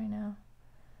food right now.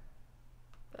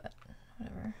 But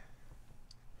whatever.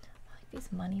 I like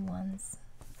these money ones.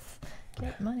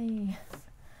 Get money.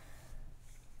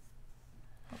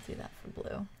 I'll do that for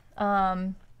blue.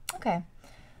 Okay.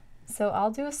 So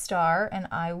I'll do a star and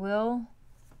I will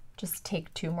just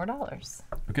take $2 more.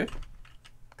 Okay.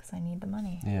 Because I need the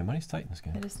money. Yeah, money's tight in this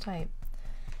game. It is tight.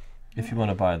 If you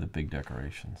want to buy the big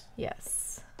decorations.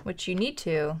 Yes. Which you need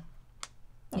to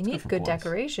You need good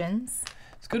decorations.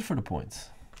 It's good for the points.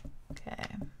 Okay.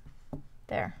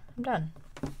 There. I'm done.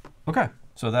 Okay.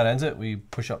 So that ends it. We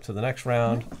push up to the next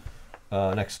round,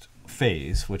 next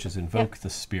phase, which is invoke the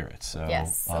spirits. So,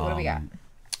 yes. So what do we got?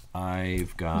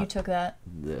 I've got. You took that.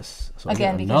 This. So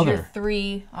again, because your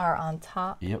 3 are on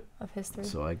top of his 3.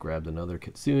 So I grabbed another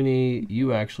Kitsune.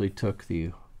 You actually took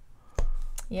the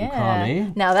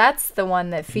Ukami. Now that's the one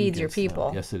that feeds your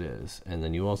people. Yes, it is. And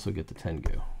then you also get the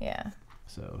Tengu. Yeah.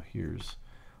 So here's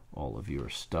all of your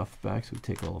stuff back. So we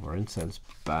take all of our incense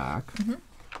back.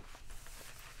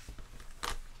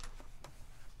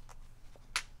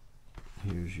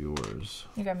 Here's yours.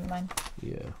 You grabbing mine?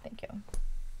 Yeah. Thank you.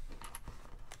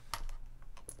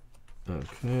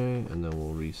 Okay, and then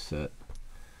we'll reset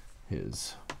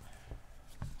his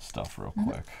stuff real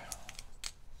quick.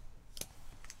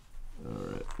 All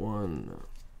right, 1,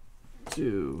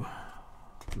 2,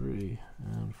 3,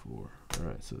 and 4. All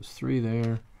right, so it's 3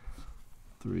 there,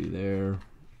 3 there,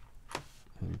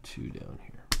 and 2 down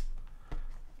here.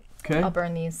 Okay. I'll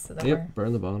burn these so that we're...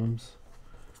 burn the bottoms.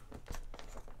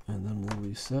 And then we'll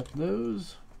reset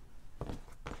those.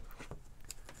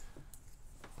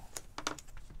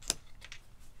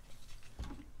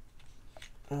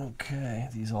 Okay,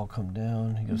 these all come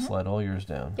down. You gotta slide all yours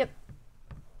down. Yep.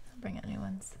 Bring out new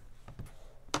ones.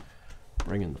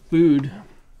 Bring in the food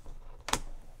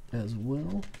as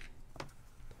well.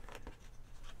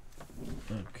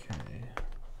 Okay.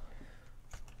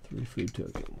 3 food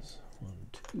tokens. 1,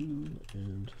 2,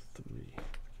 and 3.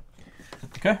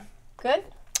 Okay. Good?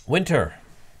 Winter.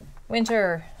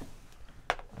 Winter.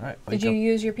 All right. Did you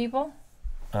use your people?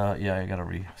 Yeah, I gotta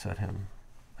reset him.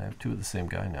 I have 2 of the same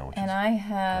guy now, which and I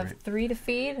have great. 3 to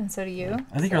feed, and so do you.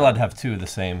 I think you're allowed to have 2 of the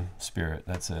same spirit.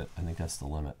 That's it. I think that's the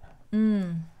limit.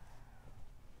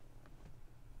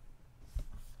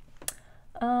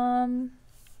 I'll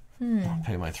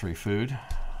pay my 3 food.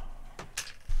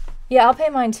 Yeah, I'll pay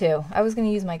mine too. I was going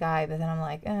to use my guy, but then I'm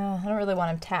like, I don't really want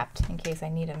him tapped in case I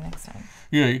need him next time.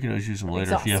 Yeah, you can always use him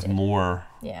later if you have more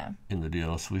in the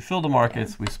deal. So we fill the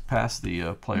markets. We pass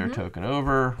the player token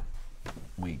over.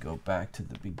 We go back to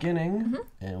the beginning,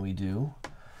 and we do...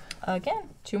 Again,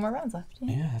 2 more rounds left.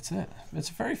 Yeah, that's it. It's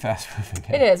a very fast-moving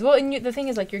game. It is. Well, and the thing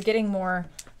is, like, you're getting more...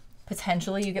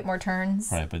 Potentially, you get more turns.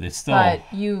 Right, but it's still... But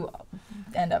you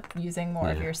end up using more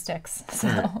of your sticks. So.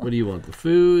 Right. What do you want, the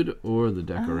food or the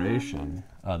decoration?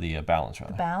 The balance,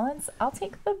 rather. The balance? I'll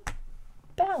take the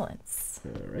balance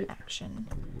action.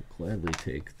 I will gladly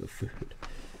take the food.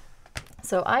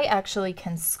 So I actually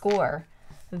can score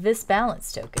this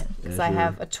balance token because I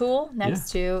have a tool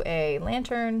next to a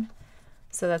lantern.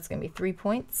 So that's going to be 3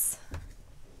 points.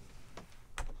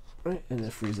 Right, and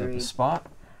it frees up a spot.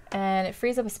 And it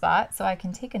frees up a spot, so I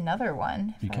can take another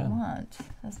one if I want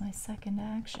as my second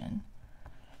action.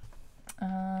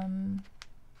 I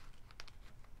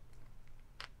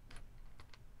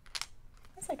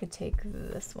guess I could take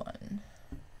this one.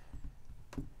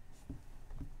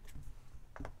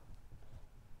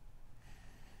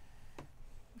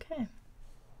 Okay.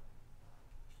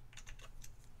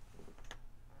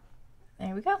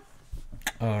 There we go.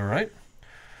 All right.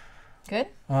 Good?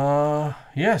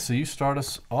 Yeah, so you start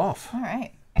us off. All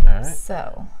right.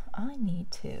 So I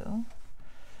need to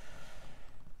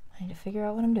figure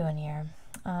out what I'm doing here.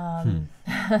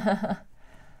 Yeah.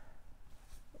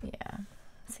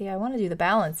 See, I want to do the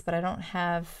balance, but I don't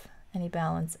have any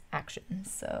balance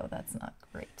actions, so that's not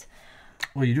great.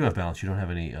 Well, you do have balance. You don't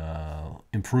have any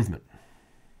improvement.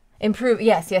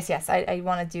 Yes. I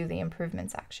want to do the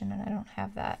improvements action, and I don't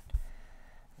have that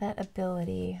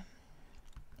ability.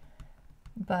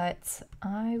 But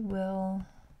I will...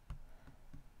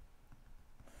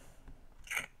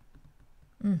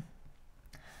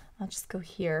 I'll just go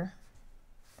here,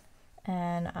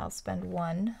 and I'll spend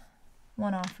one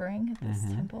offering at this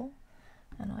temple,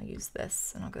 and I'll use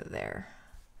this, and I'll go there,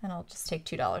 and I'll just take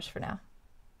 $2 for now.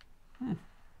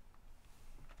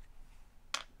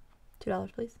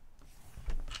 $2, please.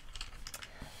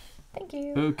 Thank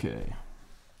you. Okay.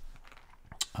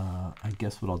 I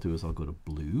guess what I'll do is I'll go to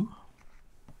blue.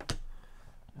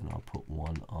 And I'll put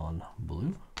 1 on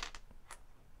blue.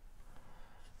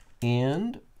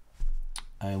 And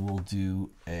I will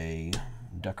do a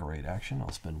decorate action.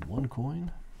 I'll spend 1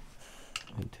 coin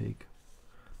and take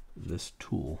this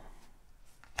tool.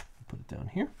 Put it down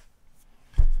here.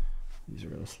 These are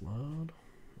going to slide.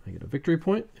 I get a victory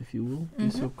point, if you will be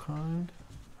so kind.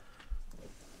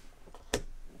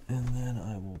 And then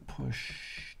I will push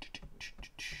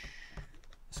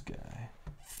this guy.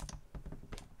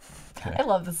 Okay. I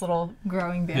love this little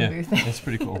growing bamboo thing. It's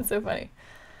pretty cool. It's so funny.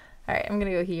 All right, I'm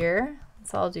going to go here.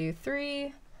 So I'll do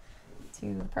 3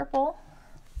 to the purple,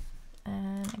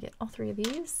 And I get all 3 of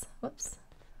these. Whoops.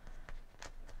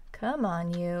 Come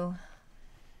on, you.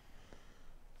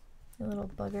 You little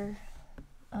bugger.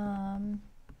 I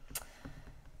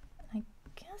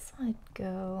guess I'll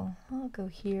go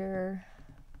here.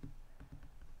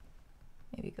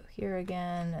 Maybe go here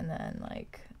again, and then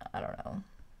like, I don't know,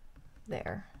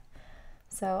 there.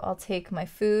 So I'll take my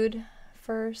food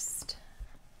first.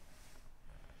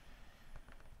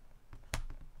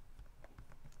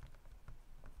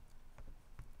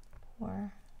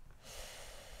 Or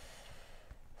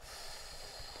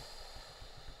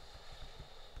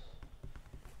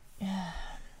yeah,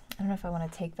 I don't know if I want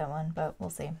to take that one, but we'll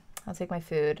see. I'll take my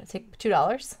food. I'll take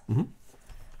 $2.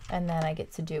 And then I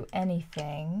get to do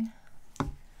anything.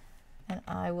 And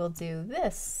I will do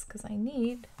this because I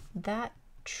need that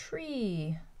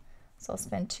tree. So I'll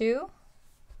spend 2,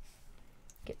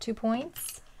 get 2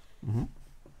 points,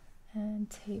 and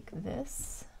take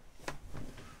this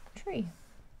tree.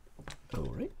 All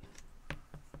right.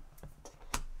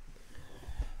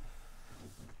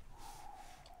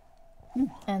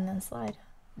 And then slide.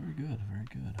 Very good, very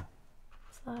good.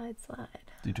 Slide, slide.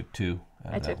 You took 2 out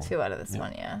of I that took one. 2 out of this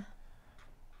one, yeah.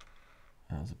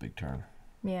 That was a big turn.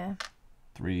 Yeah.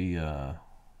 3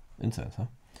 incense, huh?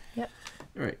 Yep.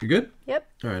 All right, you good? Yep.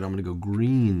 All right, I'm going to go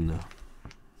green.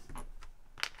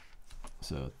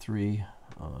 So 3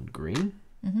 on green.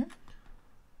 These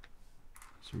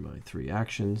are my 3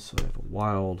 actions. So I have a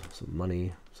wild, some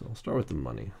money. So I'll start with the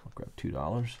money. I'll grab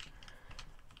 $2.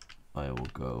 I will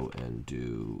go and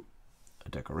do a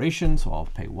decoration. So I'll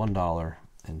pay $1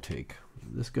 and take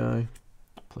this guy,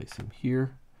 place him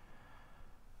here.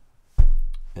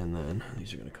 And then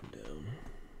these are going to come down.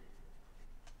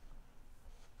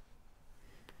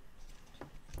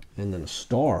 And then a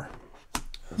star.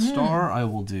 A star, I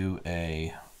will do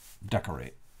a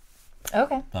decorate.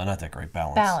 Okay. Not decorate,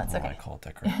 balance. Balance, Okay. okay. I call it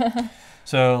decorate.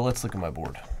 So let's look at my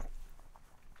board.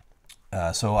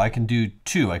 So I can do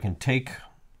 2. I can take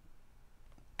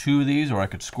 2 of these, or I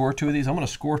could score 2 of these. I'm going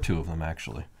to score 2 of them,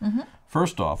 actually.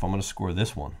 First off, I'm going to score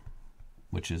this one,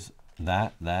 which is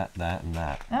that, and that.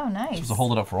 Oh, nice. Just to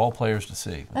hold it up for all players to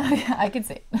see. I can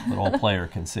see. That all player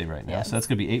can see right now. Yes. So that's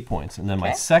going to be 8 points. And then my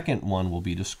Okay. second one will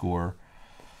be to score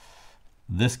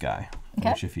this guy, Okay.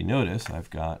 which if you notice, I've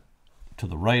got to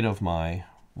the right of my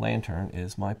lantern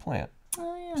is my plant.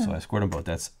 Oh, yeah. So I scored them both.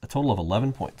 That's a total of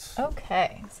 11 points.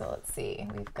 Okay, so let's see.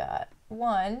 We've got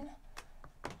 1.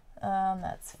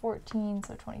 That's 14,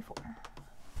 so 24.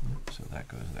 So that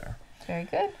goes there. Very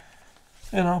good.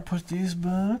 And I'll put these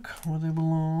back where they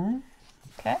belong.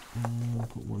 Okay. And I'll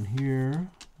put one here,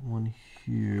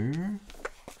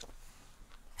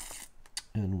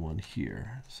 and one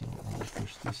here. So I'll just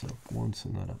push this up once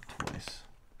and that up twice.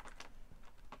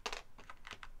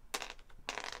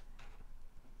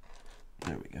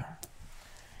 There we go.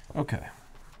 Okay.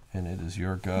 And it is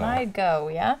your go. My go,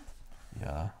 yeah?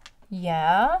 Yeah.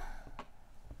 Yeah.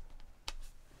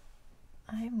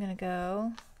 I'm going to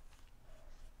go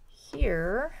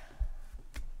here.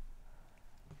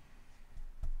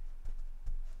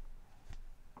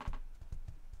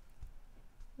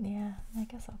 Yeah, I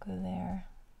guess I'll go there.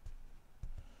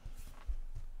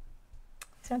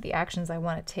 These aren't the actions I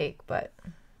want to take, but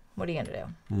what are you going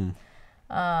to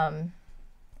do?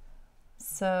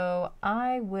 So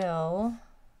I'm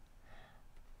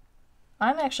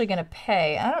actually going to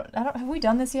pay. Have we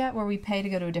done this yet where we pay to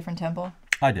go to a different temple?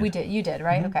 I did. We did. You did,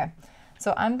 right? Okay.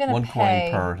 So I'm going to One pay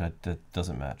coin per, that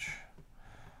doesn't match.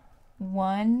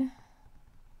 1.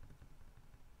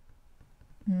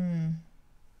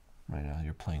 Right now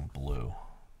you're playing blue.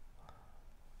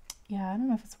 Yeah, I don't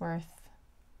know if it's worth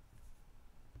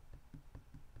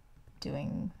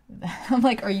doing that. I'm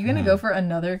like, are you going to go for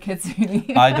another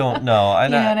kitsune? I don't know. You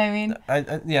know what I mean?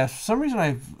 Yeah, for some reason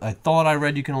I thought I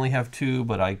read you can only have 2,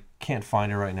 but I can't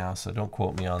find it right now, so don't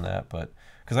quote me on that. But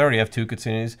because I already have 2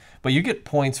 kitsunes, but you get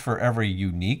points for every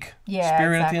unique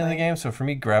spirit at the end of the exactly. game. So for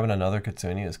me, grabbing another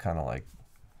kitsune is kind of like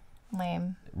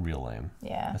Lame. real lame.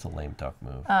 Yeah. That's a lame duck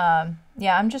move.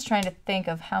 Yeah, I'm just trying to think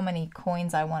of how many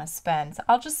coins I want to spend. So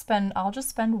I'll just spend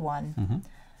 1.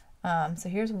 So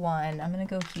here's 1. I'm going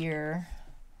to go here.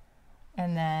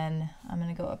 And then I'm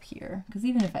going to go up here. Because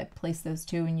even if I place those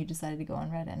 2 and you decided to go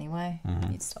on red anyway,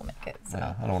 you'd still make it. So.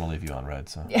 Yeah, I don't want to leave you on red.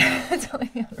 So Yeah, it's only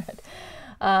on red.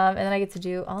 And then I get to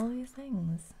do all these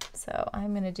things. So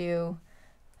I'm going to do,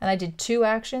 and I did 2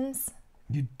 actions.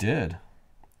 you did.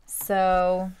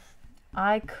 So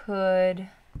I could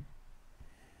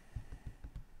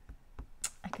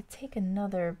take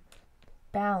another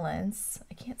balance.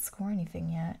 I can't score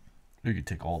anything yet. You could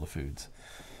take all the foods.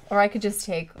 Or I could just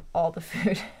take all the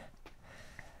food.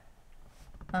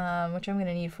 which I'm going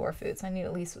to need 4 food. So I need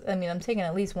at least, I mean, I'm taking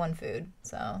at least 1 food.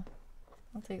 So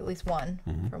I'll take at least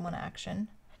 1 for 1 action.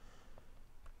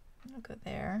 I'll go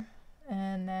there.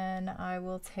 And then I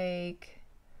will take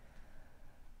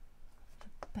the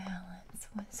balance.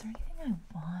 What, is there anything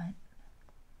I want?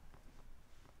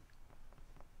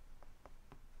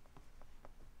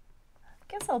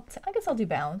 I guess I'll do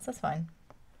balance. That's fine.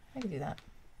 I can do that.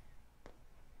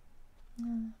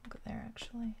 I'll go there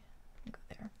actually. I'll go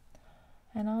there.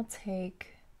 And I'll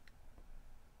take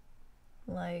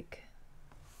like,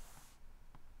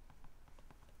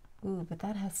 ooh, but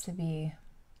that has to be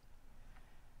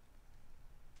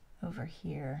over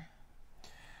here.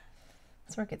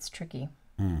 That's where it gets tricky.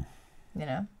 You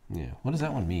know? Yeah. What does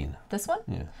that one mean? This one?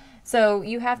 Yeah. So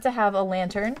you have to have a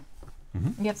lantern.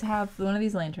 You have to have one of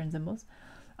these lantern symbols.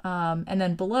 And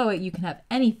then below it, you can have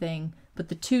anything, but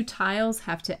the 2 tiles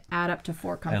have to add up to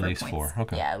 4 comfort points. At least 4.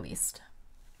 Okay. Yeah, at least.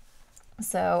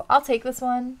 So I'll take this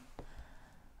one.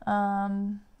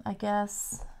 I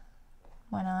guess.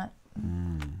 Why not?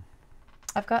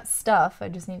 I've got stuff. I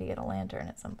just need to get a lantern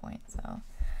at some point. So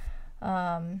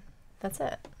that's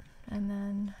it. And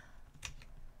then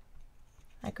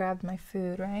I grabbed my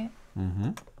food, right?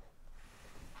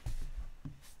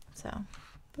 So,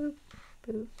 boop,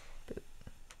 boop,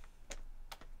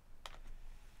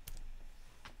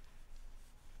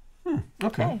 boop.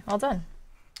 Okay, all done.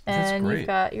 And great. You've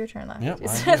got your turn left. Yep,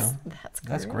 That's great.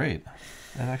 That's great.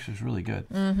 That actually is really good.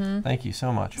 Thank you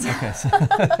so much. Okay.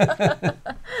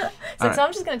 So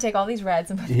I'm just going to take all these reds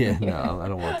and put them Yeah, here. no, I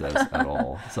don't want those at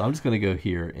all. So I'm just going to go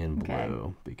here in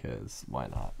blue because why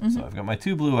not? So I've got my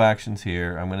 2 blue actions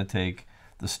here. I'm going to take,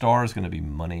 the star is going to be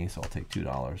money, so I'll take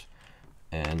 $2.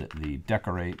 And the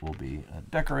decorate will be a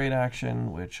decorate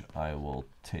action, which I will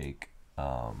take,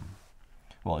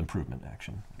 well, improvement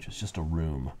action, which is just a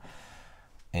room.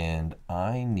 And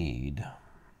I need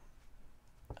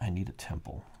a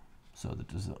temple. So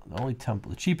the only temple,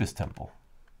 the cheapest temple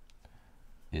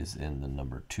is in the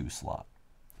number 2 slot.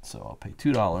 So I'll pay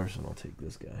 $2 and I'll take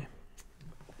this guy.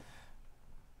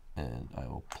 And I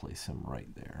will place him right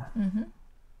there. And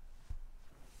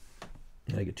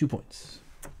I get 2 points.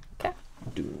 Okay.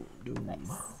 Doom, doom. Nice.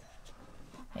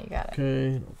 You got it.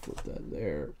 Okay, I'll put that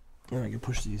there. And I can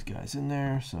push these guys in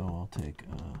there. So I'll take,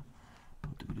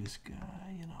 I'll do this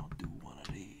guy and I'll do one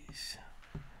of these.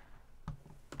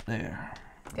 There.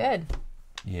 Good.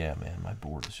 Yeah, man, my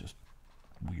board is just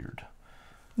weird.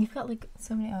 You've got like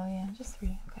so many, oh yeah, just 3.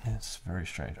 Okay. It's very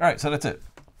strange. All right, so that's it.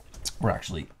 We're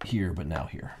actually here, but now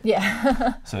here.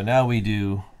 Yeah. So now we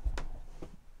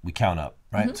count up,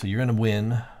 right? So you're going to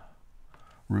win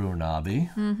Ruonabi.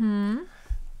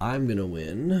 I'm going to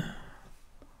win,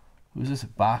 who's this?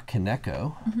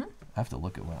 Bakaneko. I have to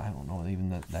look at what, I don't know what even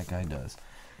that guy does.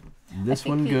 This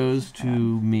one goes to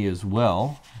me as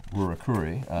well,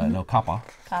 Rurakuri. No, Kappa.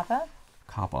 Kappa?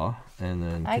 Kappa. And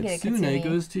then I get Kitsune Kitsune.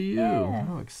 goes to you. Yeah.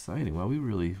 How exciting. Well, we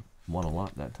really won a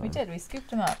lot that time. We did. We scooped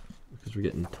them up. Because we're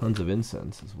getting tons of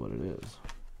incense is what it is.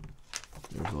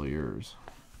 There's all yours.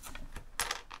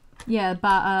 Yeah,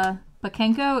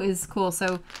 Bakenko is cool.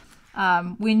 So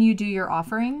when you do your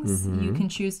offerings, you can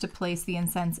choose to place the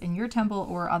incense in your temple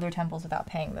or other temples without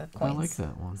paying the coins. I like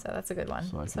that one. So that's a good one,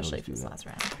 So I can especially always for this do that. last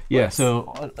round. Yeah,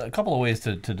 so a couple of ways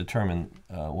to determine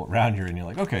what round you're in. You're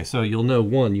like, okay, so you'll know,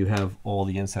 1, you have all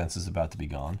the incense is about to be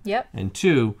gone. Yep. And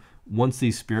 2, once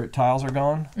these spirit tiles are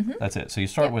gone, that's it. So you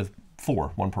start with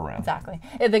 4, 1 per round. Exactly.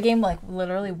 The game like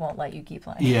literally won't let you keep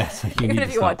playing. Yeah, so you need to if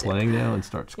you stop want to. playing now and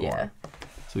start scoring. Yeah.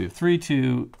 So we have 3,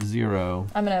 2, 0.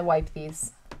 I'm going to wipe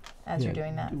these as Yeah, you're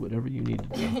doing that. Do whatever you need to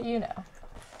do. You know.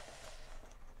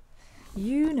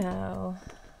 You know.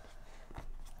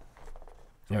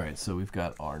 All right, so we've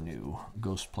got our new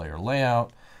Ghost Player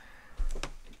layout.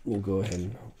 We'll go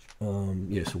ahead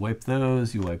and, yeah, so wipe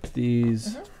those. You wipe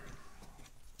these.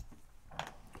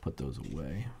 Put those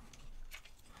away.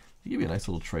 They give you a nice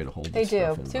little tray to hold They this do.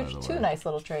 stuff in, by the Two way. nice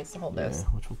little trays to hold Yeah, those.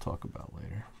 which we'll talk about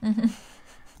later.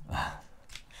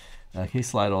 Can you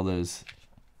slide all those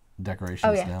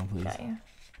decorations down, please? Got you.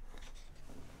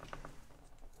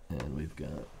 And we've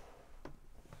got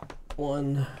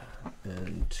 1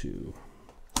 and 2.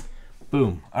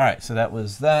 Boom. All right, so that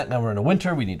was that. Now we're in a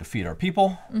winter. We need to feed our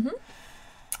people.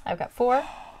 I've got 4.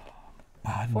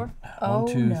 4? 1,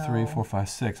 2, no. 3, 4, 5,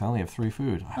 6. I only have 3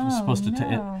 food. I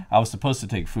was supposed to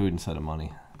take food instead of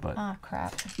money, but Ah,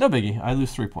 crap. no biggie. I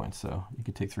lose 3 points, so you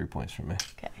can take 3 points from me.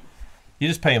 Okay. You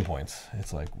just pay in points.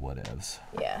 It's like whatevs.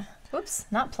 Yeah. Whoops,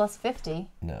 not plus 50.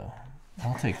 No,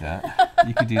 I'll take that.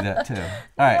 You could do that too.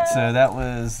 All right, so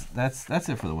that's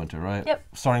it for the winter, right? Yep.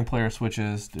 Starting player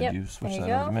switches. Did Yep, you switch there that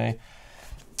you over to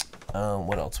go. me?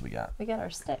 What else we got? We got our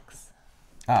sticks.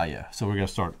 Ah, yeah. So we're going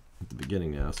to start at the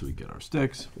beginning now. So we get our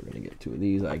sticks. We're going to get 2 of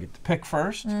these. I get to pick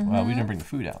first. Well, we didn't bring the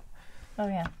food out. Oh,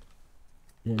 yeah.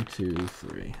 1, 2,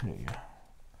 3. There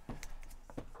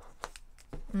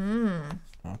you go.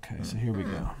 Okay, so here we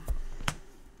go.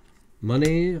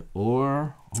 Money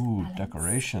or, ooh, balance.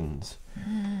 Decorations.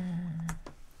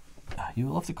 You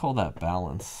will have to call that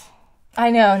balance. I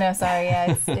know, no, sorry.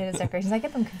 Yeah, it is decorations. I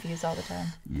get them confused all the time.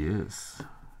 Yes.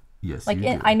 Yes, like, you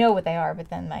do. I know what they are, but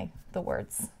then the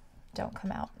words don't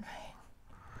come out.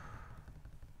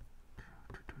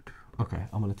 Okay,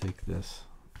 I'm going to take this.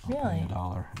 I'll Really? pay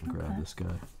 $1 and grab this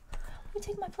guy. You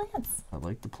take my plants. I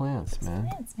like the plants, man.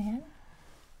 Plants, man.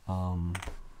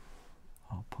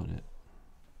 I'll put it.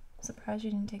 I'm surprised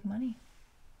you didn't take money.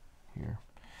 Here.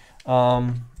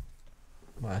 But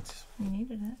you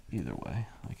needed it. Either way,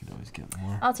 I could always get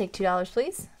more. I'll take $2,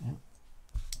 please. Yep.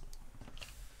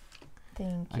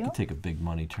 Thank you. I could take a big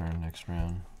money turn next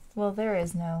round. Well, there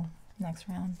is no next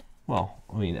round. Well,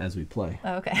 I mean, as we play.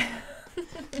 Oh, okay.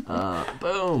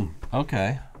 Boom.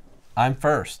 Okay. I'm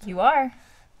first. You are.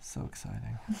 So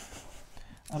exciting.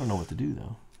 I don't know what to do,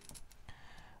 though.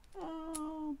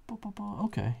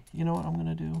 Okay. You know what I'm going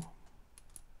to do?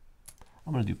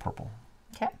 I'm going to do purple.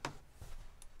 Okay.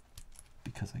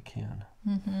 Because I can.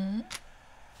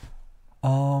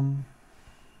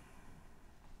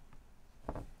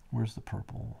 Where's the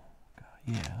purple guy?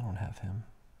 Yeah, I don't have him.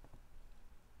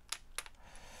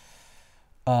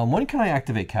 When can I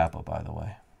activate Kappa, by the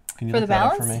way? Can you for look the that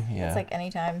balance? up for me? Yeah. It's like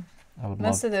anytime. I would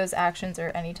Most of those actions are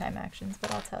anytime actions,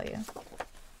 but I'll tell you.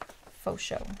 Faux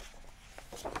show.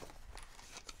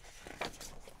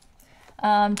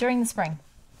 During the spring,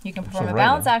 you can perform a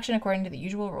balance action according to the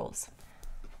usual rules.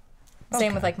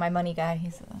 Same with like my money guy.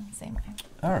 He's the same way.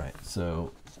 All right,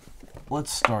 so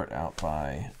let's start out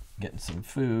by getting some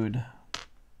food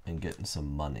and getting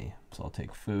some money. So I'll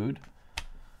take food.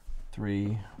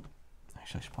 3.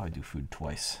 Actually, I should probably do food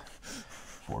twice.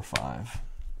 4, 5.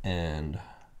 And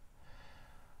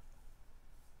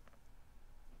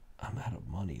I'm out of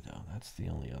money, though. That's the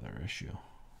only other issue.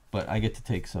 But I get to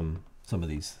take some of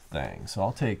these things. So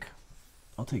I'll take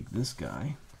this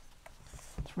guy.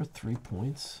 It's worth 3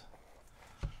 points.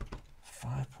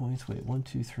 5 points. Wait, 1,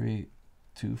 2, 3,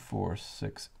 2, 4,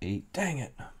 6, 8. Dang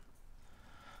it.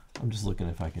 I'm just looking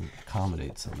if I can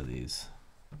accommodate some of these.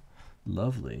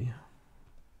 Lovely.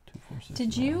 2, 4, 6,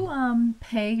 Did 9. you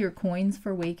pay your coins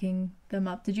for waking them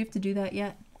up? Did you have to do that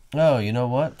yet? Oh, you know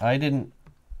what? I didn't.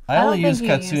 I only used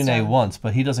Katsune once,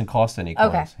 but he doesn't cost any coins.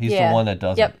 Okay. He's the one that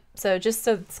doesn't. Yep. So just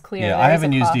so it's clear. Yeah, I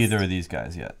haven't used either of these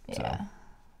guys yet. Yeah. So,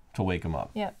 to wake him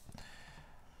up. Yep.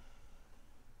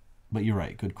 But you're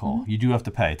right. Good call. You do have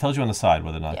to pay. It tells you on the side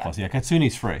whether or not it costs. Yeah,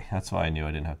 Katsune's free. That's why I knew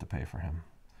I didn't have to pay for him.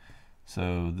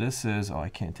 So this is. Oh, I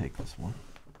can't take this one.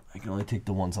 I can only take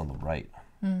the ones on the right.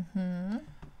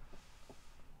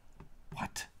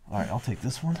 What? All right, I'll take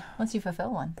this one. Once you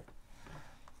fulfill one.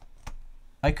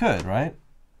 I could, right?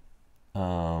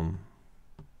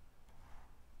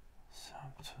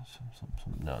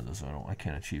 No, those I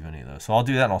can't achieve any of those. So I'll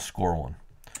do that and I'll score one.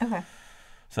 Okay.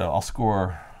 So I'll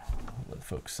score, let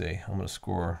folks see. I'm going to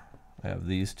score, I have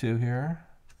these 2 here.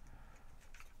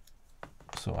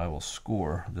 So I will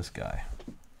score this guy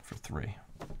for 3.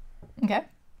 Okay.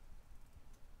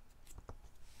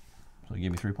 So you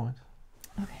give me 3 points?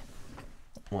 Okay.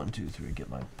 1, 2, 3, get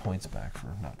my points back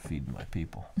for not feeding my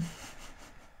people.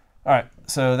 All right,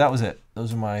 so that was it.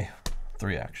 Those are my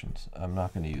 3 actions. I'm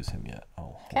not going to use him yet.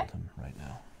 I'll hold him right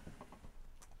now.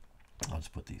 I'll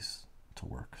just put these to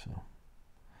work. So.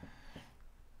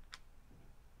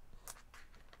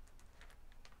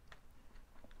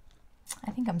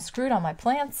 I think I'm screwed on my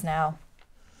plants now.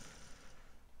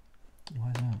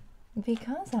 Why is that?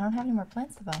 Because I don't have any more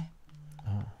plants to buy.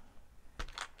 Oh.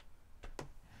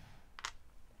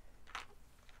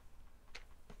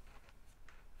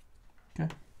 Okay.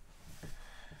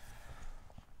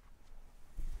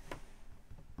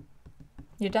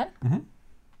 You done? Mm-hmm.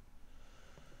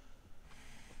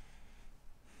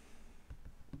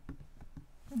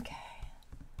 Okay.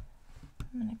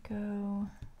 I'm gonna go.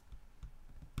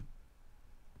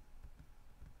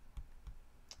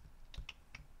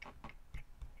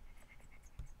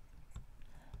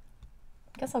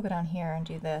 Guess I'll go down here and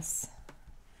do this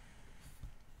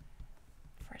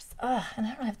first. Ugh, and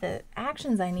I don't have the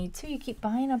actions I need too. You keep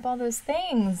buying up all those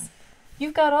things.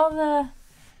 You've got all the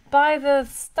buy the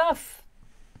stuff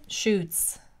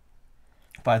shoots.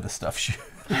 Buy the stuff shoot.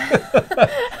 What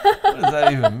does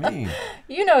that even mean?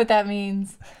 You know what that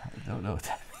means. I don't know what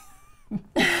that means.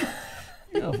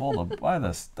 You have all the buy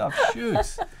the stuff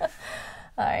shoots. All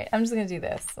right, I'm just gonna do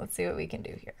this. Let's see what we can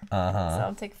do here. So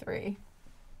I'll take 3.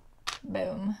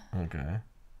 Boom. Okay.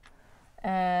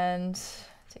 And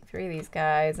take 3 of these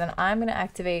guys. And I'm going to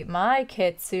activate my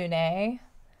Kitsune.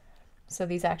 So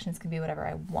these actions can be whatever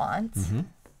I want.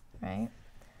 Right?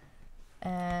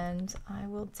 And I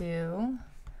will do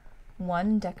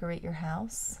 1, decorate your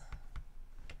house.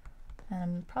 And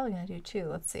I'm probably going to do 2.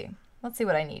 Let's see. Let's see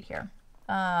what I need here.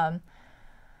 I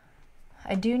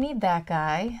do need that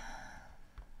guy.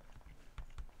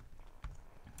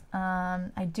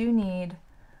 I do need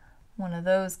one of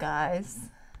those guys.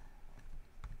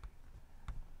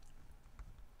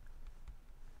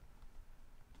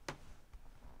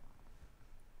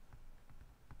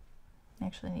 I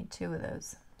actually need 2 of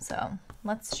those. So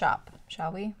let's shop,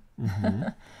 shall we?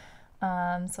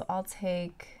 So I'll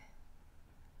take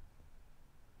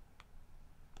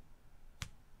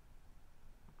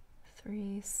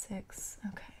 3, 6.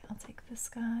 Okay, I'll take this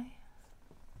guy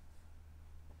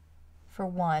for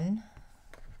 1,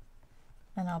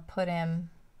 and I'll put him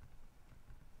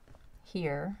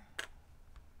here.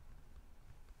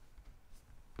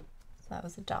 So that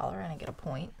was $1, and I get a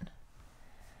point.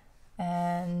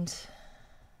 And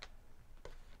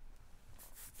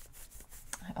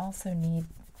I also need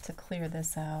to clear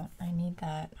this out. I need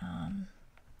that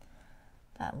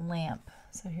that lamp.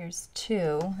 So here's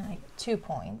 2. I get 2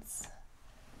 points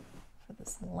for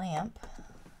this lamp.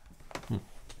 And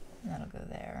that'll go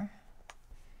there.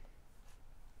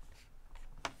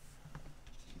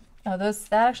 Oh,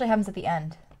 that actually happens at the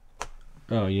end.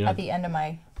 Oh, yeah. At the end of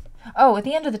my... Oh, at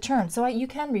the end of the turn. So you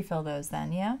can refill those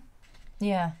then, yeah?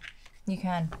 Yeah, you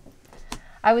can.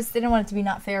 I didn't want it to be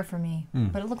not fair for me,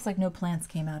 but it looks like no plants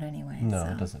came out anyway. No,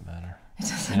 so. it doesn't matter. It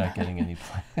doesn't You're not matter. getting any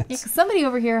plants. Somebody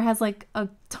over here has like a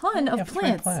ton of You have 3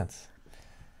 plants. plants.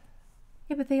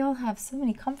 Yeah, but they all have so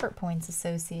many comfort points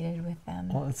associated with them.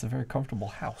 Well, it's a very comfortable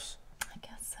house. I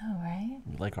guess so, right?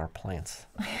 We like our plants.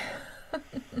 All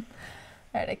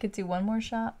right, I could do one more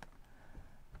shop.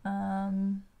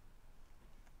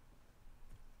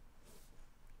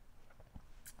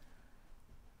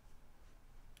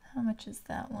 How much is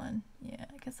that one? Yeah,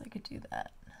 I guess I could do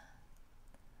that.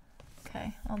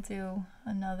 Okay, I'll do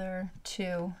another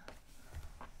 2.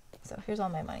 So here's all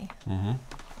my money. I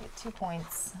get 2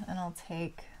 points, and I'll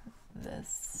take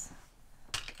this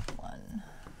 1.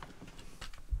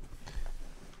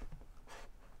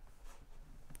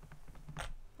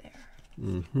 There.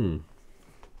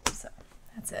 So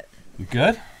that's it. You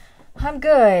good? I'm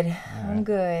good. I'm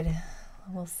good.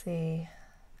 We'll see.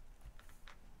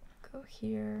 Go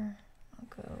here. I'll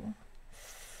go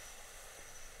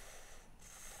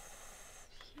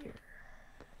here.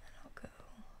 And I'll go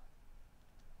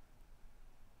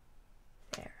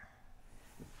there.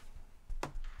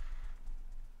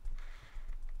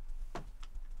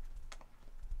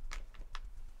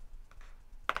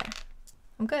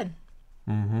 Okay. I'm good.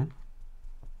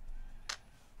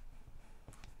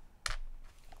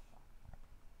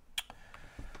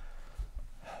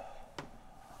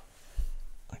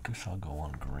 I guess I'll go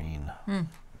on green.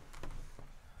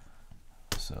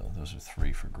 So those are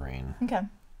 3 for green. Okay.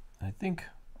 I think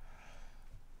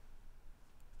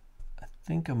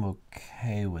I'm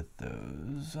okay with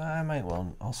those.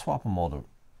 I'll swap them all to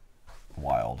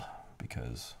wild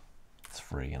because it's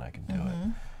free and I can do it.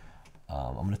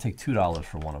 I'm going to take $2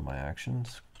 for one of my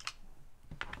actions.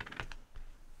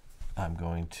 I'm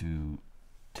going to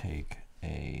take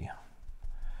a...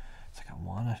 It's like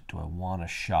do I want to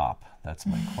shop? That's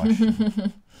my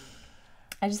question.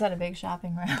 I just had a big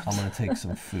shopping round. I'm going to take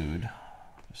some food,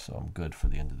 so I'm good for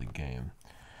the end of the game.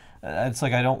 It's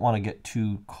like I don't want to get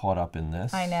too caught up in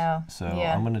this. I know. So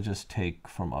yeah. I'm going to just take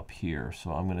from up here.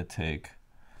 So I'm going to take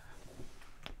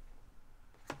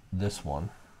this one.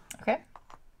 Okay.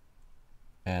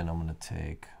 And I'm going to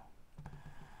take...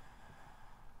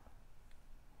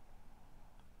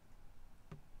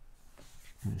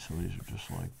 Some of these are just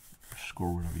like,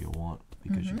 score whatever you want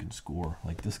because you can score.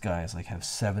 Like this guy is like have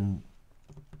 7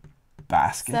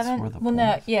 baskets worth of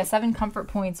points. 7 comfort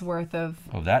points worth of...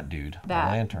 Oh, that dude, the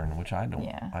That. lantern, which I don't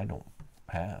Yeah.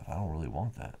 have. I don't really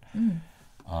want that.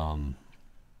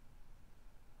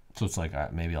 So it's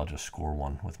like maybe I'll just score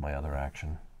 1 with my other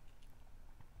action.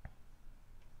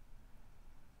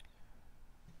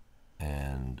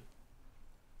 And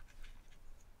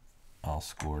I'll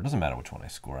score. It doesn't matter which one I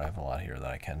score. I have a lot here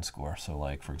that I can score. So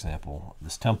like, for example,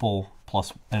 this temple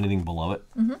plus anything below it,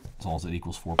 as long as it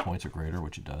equals 4 points or greater,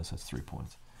 which it does, that's 3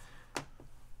 points.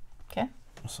 Okay.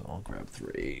 So I'll grab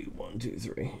 3. 1, 2,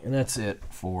 3. And that's it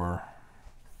for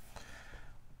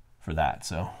that.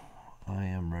 So I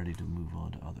am ready to move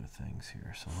on to other things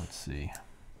here. So let's see.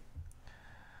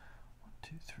 1,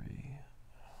 2, 3.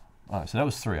 Oh, so that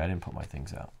was 3. I didn't put my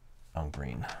things out on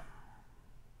green.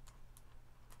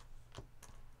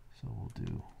 So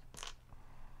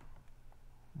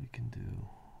we can do,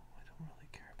 I don't really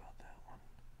care about that one.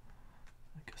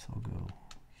 I guess I'll go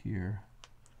here,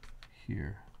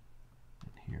 here,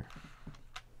 and here.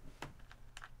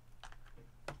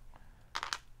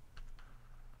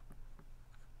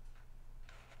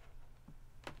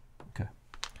 Okay,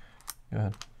 go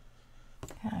ahead.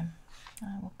 Okay,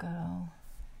 I will go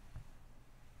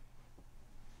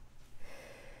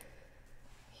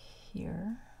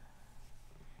here.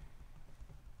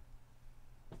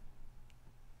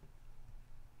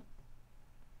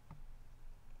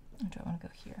 Or do I want to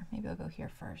go here? Maybe I'll go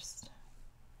here first.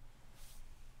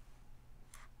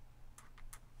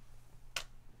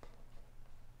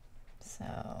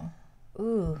 So,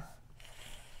 ooh.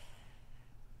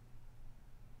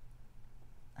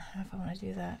 I don't know if I want to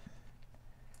do that.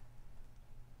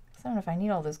 'Cause I don't know if I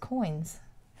need all those coins.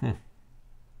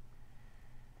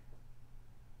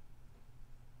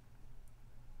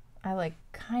 I like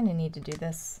kind of need to do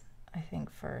this, I think,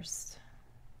 first.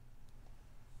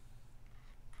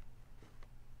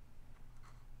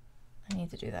 I need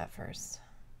to do that first.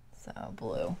 So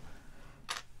blue.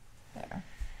 There.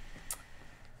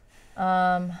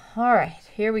 All right,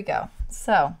 here we go.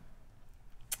 So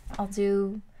I'll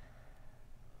do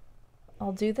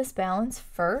this balance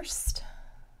first,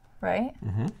 right?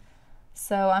 Mm-hmm.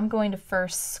 So I'm going to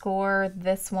first score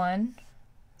this one.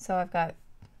 So I've got,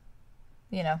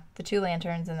 you know, the 2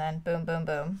 lanterns and then boom, boom,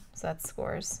 boom. So that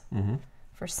scores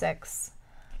for 6.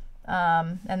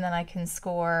 And then I can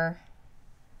score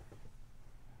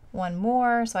one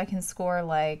more. So I can score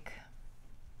like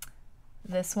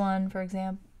this one, for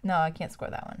example. No, I can't score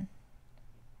that one.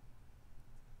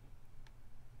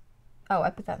 Oh,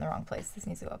 I put that in the wrong place. This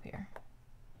needs to go up here.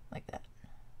 Like that.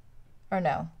 Or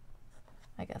no.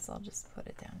 I guess I'll just put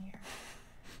it down here.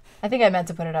 I think I meant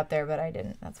to put it up there, but I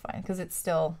didn't. That's fine, because it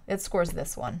scores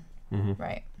this one.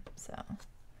 Right. So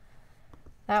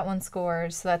that one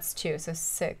scores. So that's 2. So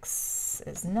 6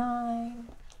 is 9.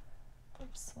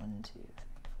 Oops. 1, 2, 3, 4,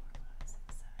 5,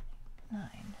 6, 7,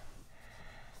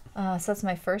 8, 9. So that's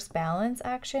my first balance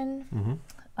action.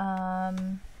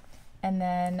 And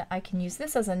then I can use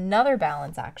this as another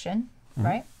balance action,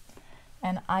 right?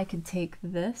 And I could take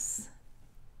this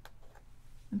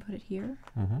and put it here.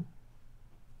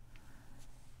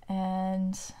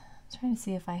 And I'm trying to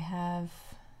see if I have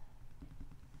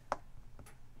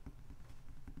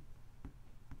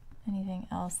anything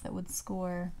else that would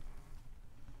score.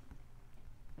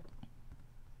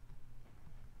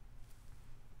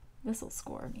 This will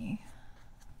score me.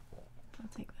 I'll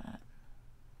take that.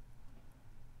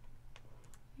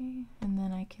 Okay. And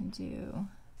then I can do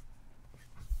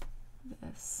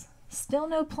this. Still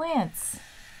no plants.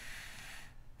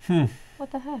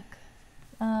 What the heck?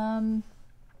 All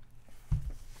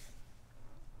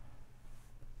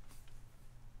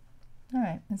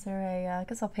right. Is there a? I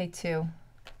guess I'll pay 2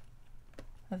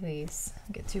 of these.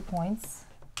 I'll get 2 points,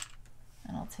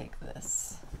 and I'll take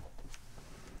this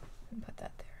and put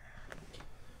that there.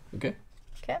 Okay.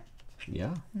 Okay.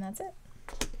 Yeah. And that's it.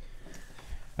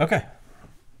 Okay.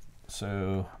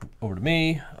 So over to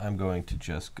me. I'm going to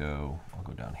just go. I'll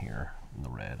go down here in the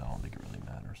red. I don't think it really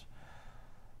matters.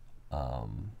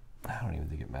 I don't even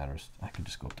think it matters. I could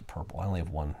just go up to purple. I only have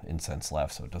 1 incense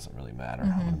left, so it doesn't really matter.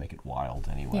 I'm going to make it wild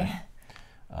anyway.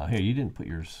 Yeah. Here, you didn't put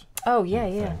yours. Oh, yeah,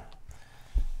 yeah.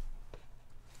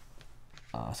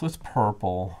 So it's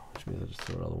purple, which means I'll just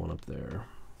throw another one up there.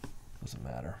 Doesn't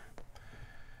matter.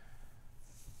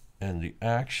 And the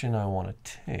action I want to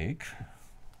take.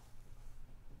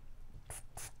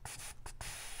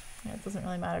 Yeah, it doesn't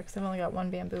really matter because I've only got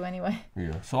 1 bamboo anyway.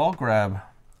 Yeah. So I'll grab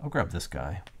this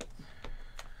guy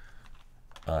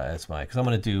as my, because I'm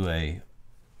going to do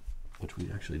which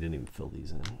we actually didn't even fill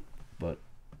these in, but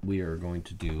we are going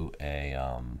to do a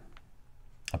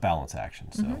balance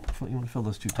action. So you want to fill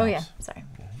those 2 tops? Oh yeah, sorry.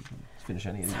 Yeah, you can finish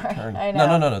any in your Sorry, turn. I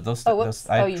know. No. Those.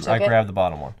 You took it? grabbed the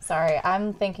bottom one. Sorry,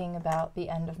 I'm thinking about the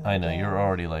end of my I know game. you're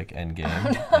already like end game,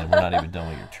 and we're not even done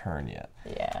with your turn yet.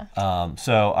 Yeah.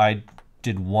 So I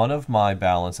did one of my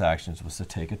balance actions was to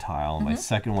take a tile. My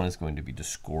second one is going to be to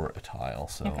score a tile.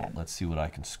 So let's see what I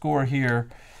can score here.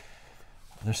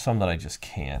 There's some that I just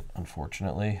can't,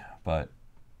 unfortunately, but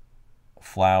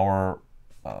flower,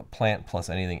 plant plus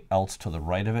anything else to the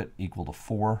right of it equal to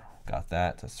 4. Got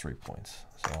that. That's 3 points.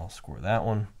 So I'll score that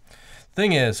one.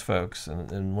 Thing is, folks,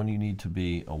 and one you need to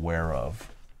be aware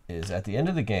of is at the end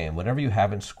of the game, whatever you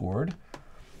haven't scored,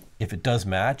 if it does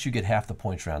match, you get half the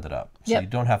points rounded up. So you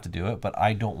don't have to do it, but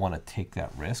I don't want to take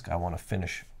that risk. I want to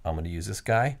finish. I'm going to use this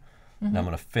guy and I'm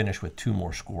going to finish with 2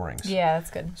 more scorings. Yeah,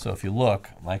 that's good. So if you look,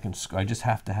 I just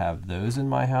have to have those in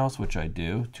my house, which I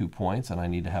do, 2 points, and I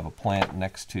need to have a plant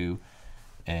next to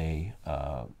a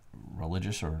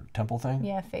religious or temple thing.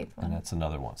 Yeah, faith one. And that's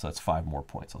another one. So that's 5 more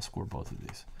points. I'll score both of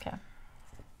these. Okay.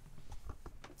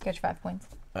 Get your 5 points.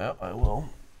 Yeah, I will.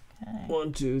 Okay.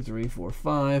 1, 2, 3, 4,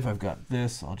 5. I've got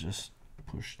this. I'll just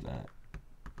push that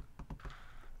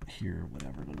here,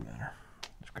 whatever, doesn't matter.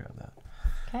 Just grab that.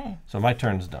 Okay. So my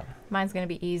turn's done. Mine's going to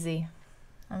be easy.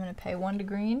 I'm going to pay 1 to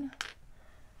green.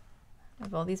 I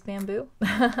have all these bamboo.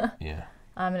 Yeah.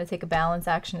 I'm going to take a balance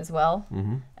action as well.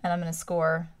 Mm-hmm. And I'm going to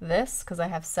score this because I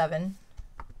have 7.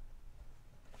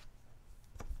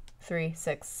 3,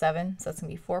 6, 7. So that's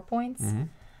going to be 4 points. Mm-hmm.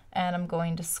 And I'm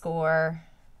going to score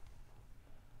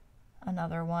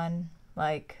another one,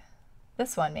 like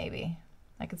this one maybe.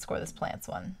 I could score this plants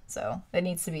one. So it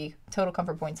needs to be total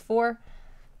comfort points 4.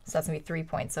 So that's going to be 3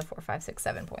 points. So 4, 5, 6,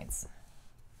 7 points.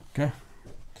 Okay.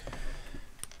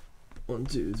 1,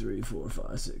 2, 3, 4,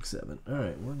 5, 6, 7. All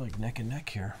right, we're like neck and neck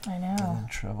here. I know. And then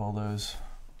shove all those.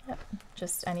 Yep.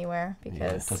 Just anywhere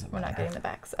because doesn't we're not matter. getting the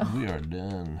back. So We are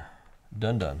done.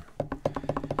 Done.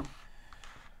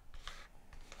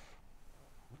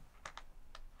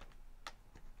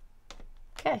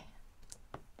 okay.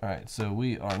 All right, so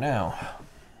we are now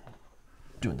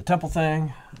doing the temple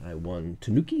thing. I won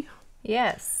Tanuki.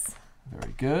 Yes.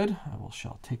 Very good.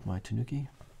 Shall take my Tanuki.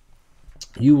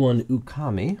 You won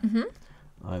Ukami. Mm-hmm.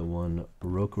 I won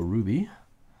Roka Ruby.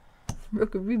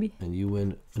 Roka Ruby. And you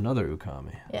win another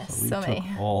Ukami. Yes, so we so took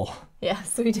many. all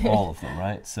Yes, we did. all of them,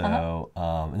 right? So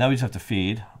now we just have to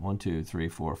feed 1, 2, 3,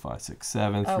 4, 5, 6,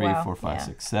 7. Oh, 3, wow. 4, 5, Yeah.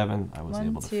 6, 7. I was 1,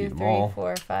 able to 2, feed them 3, all.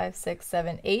 4, 5, 6,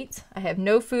 7, 8. I have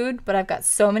no food, but I've got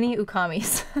so many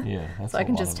ukamis. Yeah, that's so I a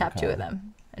can lot just of tap 2 Ukami. of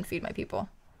them and feed my people.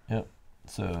 Yep.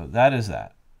 So that is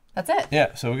that. That's it.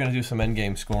 Yeah, so we're going to do some end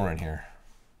game scoring here.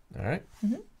 All right?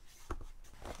 Mm-hmm.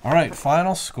 All right,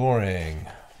 final scoring.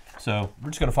 So we're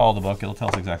just going to follow the book. It'll tell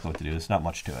us exactly what to do. There's not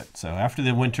much to it. So after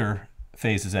the winter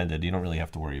phase is ended, you don't really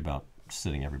have to worry about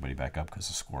sitting everybody back up because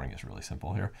the scoring is really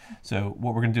simple here. So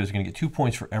what we're going to do is we're going to get 2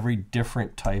 points for every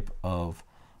different type of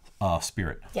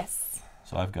spirit. Yes.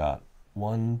 So I've got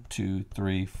 1, 2,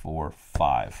 3, 4,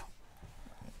 5.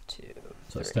 2,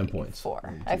 So it's 3, 10 points. 4.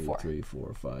 1, 2, I have 4. 3,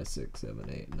 4, 5, 6, 7,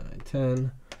 8, 9,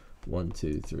 10. 1,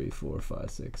 2, 3, 4,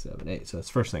 5, 6, 7, 8. So that's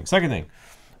the first thing. Second thing,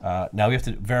 now we have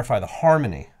to verify the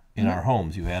harmony in our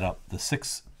homes. You add up the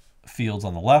 6 fields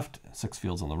on the left, 6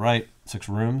 fields on the right, 6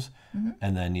 rooms,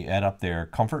 and then you add up their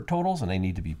comfort totals, and they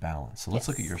need to be balanced. So let's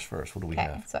look at yours first. What do we Okay,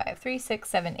 have? so I have 3, 6,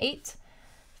 7, 8.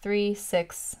 3,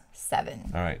 6,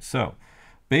 7. All right, so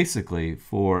basically,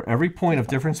 for every point of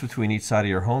difference between each side of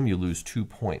your home, you lose 2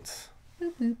 points.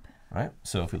 Boop, boop. Right?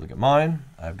 So if we look at mine,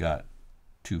 I've got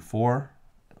 2, 4.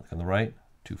 Look on the right,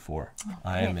 2, 4.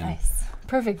 I am in Nice.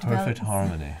 Perfect balance.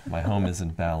 harmony. My home is in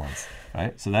balance.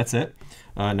 Right? So that's it.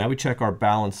 Now we check our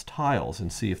balanced tiles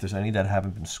and see if there's any that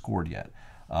haven't been scored yet.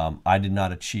 I did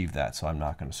not achieve that, so I'm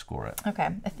not going to score it. Okay,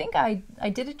 I think I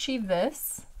did achieve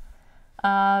this.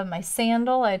 My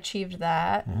sandal, I achieved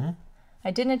that.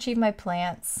 I didn't achieve my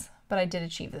plants, but I did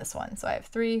achieve this one. So I have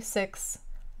 3, 6,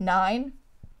 9.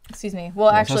 Excuse me. Well,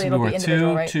 actually, it'll be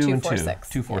individual, right? 2, 4, 6.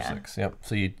 2, 4, Yeah. 6. Yep.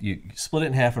 So you split it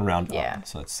in half and round Yeah. up.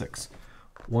 So that's 6.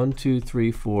 1, 2,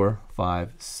 3, 4,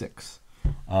 5, 6.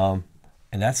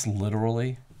 And that's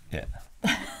literally it.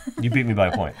 You beat me by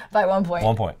a point. By 1 point.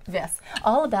 1 point. Yes.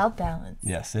 All about balance.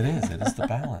 Yes, it is. It is the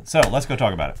balance. So let's go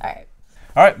talk about it. All right.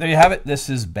 All right, there you have it. This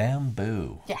is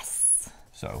bamboo. Yes.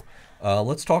 So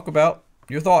let's talk about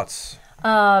your thoughts.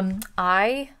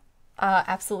 I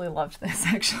absolutely loved this,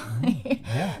 actually.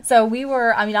 Yeah. So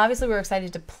obviously we were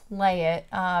excited to play it.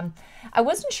 I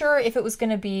wasn't sure if it was going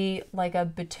to be like a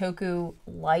bitoku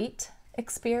light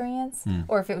experience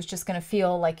or if it was just going to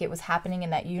feel like it was happening in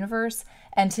that universe.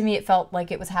 And to me, it felt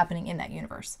like it was happening in that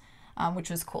universe, which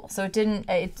was cool. So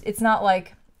it's not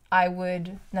like I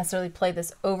would necessarily play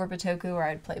this over bitoku or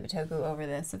I'd play bitoku over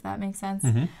this, if that makes sense.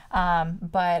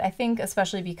 But I think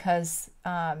especially because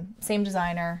same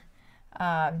designer,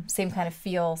 same kind of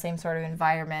feel, same sort of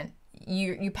environment,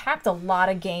 you packed a lot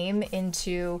of game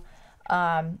into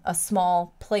a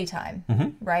small playtime,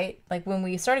 right? Like when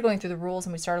we started going through the rules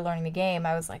and we started learning the game,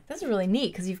 I was like, this is really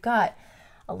neat because you've got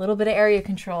a little bit of area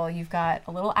control, you've got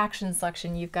a little action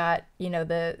selection, you've got,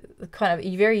 the kind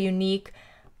of very unique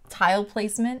tile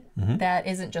placement that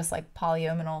isn't just like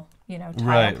polyomino,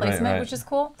 tile placement, which is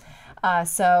cool.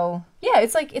 So yeah,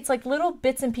 it's like little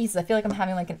bits and pieces. I feel like I'm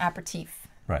having like an aperitif.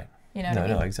 Right. You know what I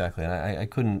mean? No, exactly. And I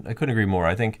couldn't agree more.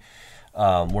 I think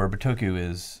where bitoku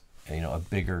is, a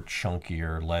bigger,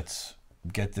 chunkier, let's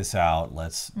get this out.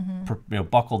 Let's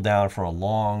buckle down for a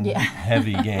long,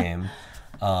 heavy game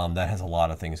that has a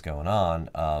lot of things going on.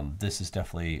 This is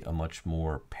definitely a much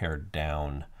more pared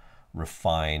down,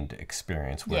 refined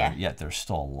experience where yet there's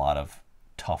still a lot of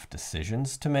tough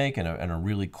decisions to make and a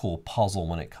really cool puzzle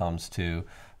when it comes to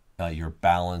your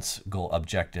balance, goal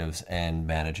objectives, and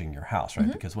managing your house,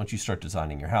 right? Because once you start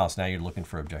designing your house, now you're looking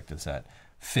for objectives that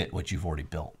fit what you've already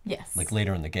built. Yes. Like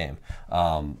later in the game.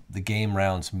 The game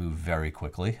rounds move very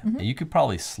quickly. You could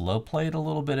probably slow play it a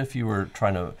little bit if you were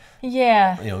trying to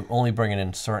only bringing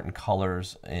in certain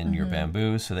colors in your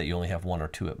bamboo so that you only have 1 or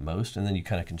 2 at most, and then you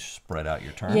kind of can spread out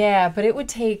your turn. Yeah, but it would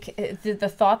take the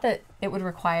thought that it would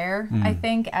require, I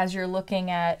think, as you're looking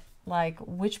at like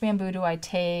which bamboo do I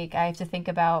take? I have to think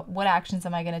about what actions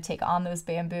am I going to take on those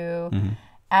bamboo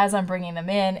as I'm bringing them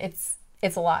in.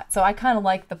 It's a lot. So I kind of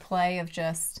like the play of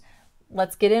just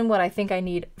let's get in what I think I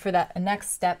need for that next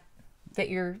step that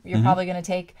you're probably going to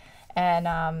take, and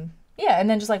and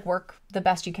then just like work the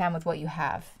best you can with what you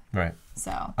have. Right.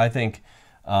 So I think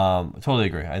totally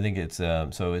agree. I think it's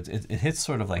so it hits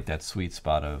sort of like that sweet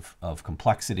spot of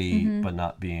complexity, but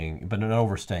not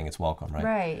overstaying its welcome, right?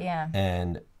 Right. Yeah.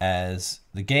 And as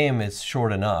the game is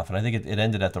short enough, and I think it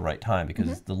ended at the right time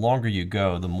because the longer you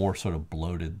go, the more sort of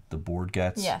bloated the board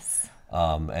gets. Yes.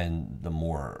 And the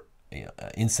more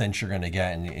incense you're going to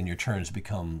get, and your turns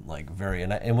become like very.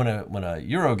 And when a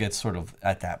Euro gets sort of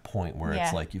at that point where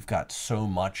it's like you've got so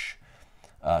much.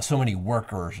 So many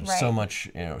workers, so much,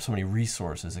 so many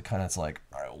resources. It kind of is like,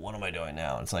 all right, what am I doing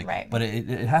now? It's like, but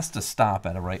it has to stop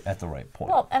at the right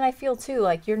point. Well, and I feel too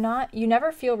like you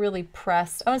never feel really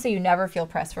pressed. I wouldn't say you never feel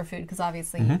pressed for food because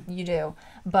obviously you do,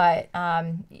 but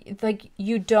like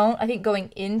you don't. I think going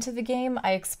into the game,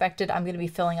 I expected I'm going to be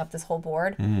filling up this whole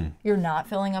board. You're not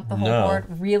filling up the whole board,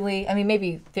 really. I mean,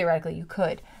 maybe theoretically you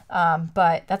could.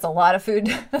 But that's a lot of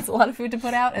food. That's a lot of food to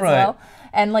put out as well.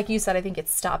 And like you said, I think it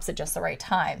stops at just the right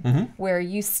time, where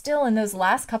you still, in those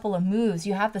last couple of moves,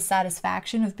 you have the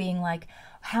satisfaction of being like,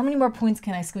 how many more points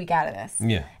can I squeak out of this?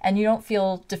 Yeah. And you don't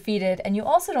feel defeated. And you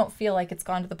also don't feel like it's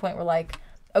gone to the point where like,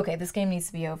 okay, this game needs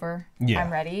to be over. Yeah.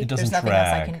 I'm ready. It doesn't There's nothing else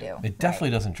I can do. It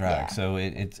definitely doesn't drag. Yeah. So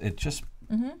it just,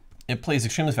 it plays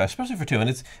extremely fast, especially for 2.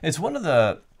 And it's one of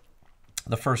the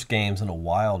first games in a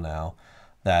while now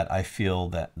that I feel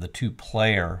that the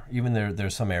 2-player, even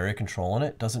there's some area control in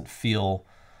it, doesn't feel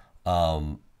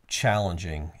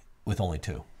challenging with only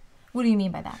 2. What do you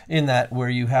mean by that? In that where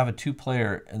you have a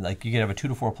 2-player, like you could have a 2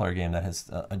 to 4-player game that has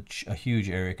a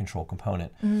huge area control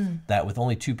component, that with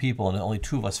only 2 people and only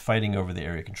 2 of us fighting over the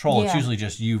area control, it's usually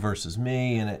just you versus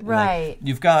me. And like,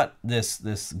 you've got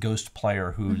this ghost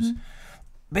player who's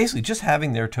basically just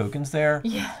having their tokens there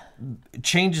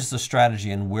changes the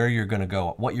strategy and where you're going to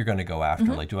go, what you're going to go after.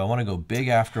 Like, do I want to go big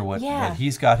after what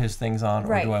he's got his things on,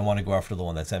 or do I want to go after the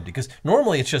one that's empty? Because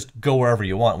normally it's just go wherever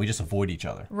you want. We just avoid each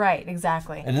other. Right,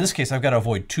 exactly. And in this case, I've got to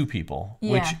avoid 2 people,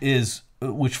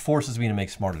 which forces me to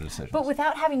make smarter decisions. But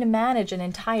without having to manage an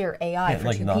entire AI for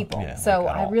like 2 people. So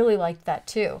I really liked that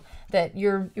too. That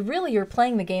you're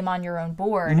playing the game on your own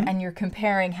board and you're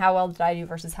comparing how well did I do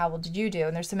versus how well did you do,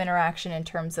 and there's some interaction in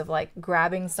terms of like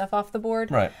grabbing stuff off the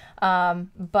board. Right.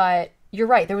 But you're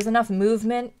right. There was enough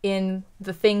movement in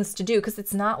the things to do because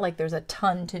it's not like there's a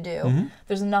ton to do.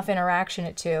 There's enough interaction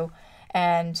at 2.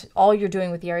 And all you're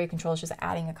doing with the area control is just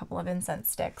adding a couple of incense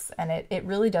sticks, and it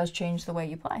really does change the way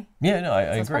you play. Yeah, no, I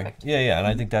agree. Perfect. Yeah, and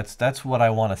I think that's what I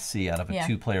want to see out of a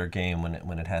 2-player game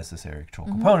when it has this area control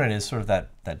component is sort of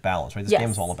that balance, right? This game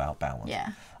is all about balance.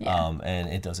 Yeah. And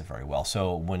it does it very well.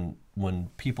 So when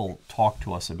people talk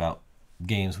to us about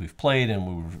games we've played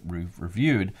and we've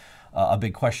reviewed, a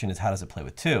big question is how does it play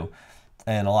with 2?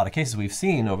 And a lot of cases we've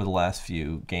seen over the last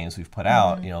few games we've put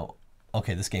out,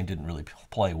 okay, this game didn't really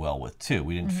play well with 2.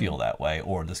 We didn't feel that way,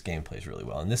 or this game plays really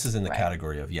well. And this is in the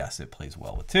category of, yes, it plays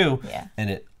well with 2, and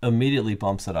it immediately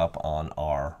bumps it up on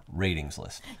our ratings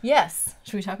list. Yes.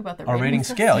 Should we talk about the rating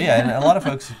scale? Yeah, and a lot of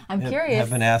folks have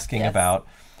been asking about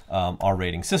our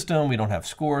rating system. We don't have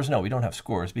scores. No, we don't have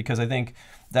scores because I think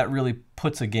that really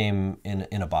puts a game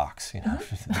in a box,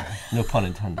 no pun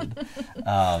intended.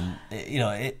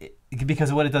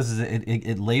 Because what it does is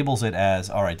it labels it as,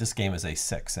 all right, this game is a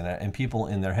 6, and people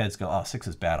in their heads go, oh, 6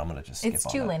 is bad, I'm going to just skip on that.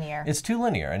 It's too linear. It's too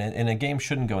linear, and a game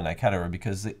shouldn't go in that category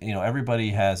because everybody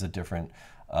has a different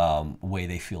way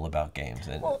they feel about games.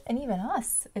 And even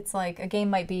us, it's like a game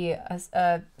might be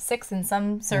a 6 in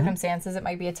some circumstances, it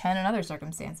might be a 10 in other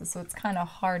circumstances, so it's kind of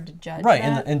hard to judge.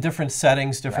 Right, in different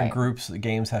settings, different groups, the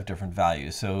games have different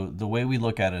values. So the way we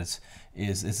look at it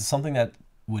is something that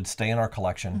would stay in our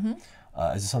collection.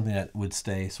 is something that would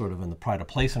stay sort of in the pride of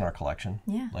place in our collection,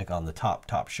 like on the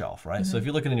top shelf, right? So if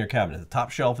you're looking in your cabinet, the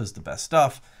top shelf is the best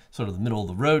stuff, sort of the middle of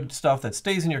the road stuff that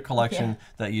stays in your collection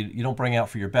that you don't bring out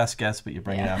for your best guests, but you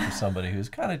bring it out for somebody who's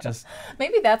kind of just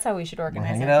maybe that's how we should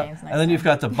organize our out. games next And then time. you've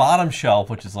got the bottom shelf,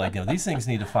 which is like, these things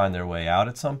need to find their way out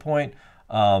at some point.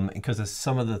 Because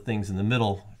some of the things in the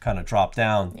middle kind of drop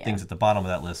down, things at the bottom of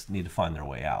that list need to find their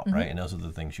way out, right? And those are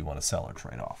the things you want to sell or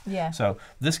trade off. Yeah. So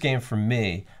this game, for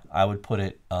me, I would put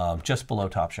it just below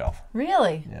top shelf.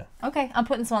 Really? Yeah. Okay, I'm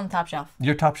putting this on the top shelf.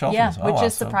 Your top shelf Yeah, is which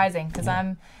is surprising because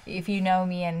if you know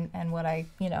me and what I,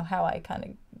 how I kind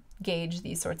of gauge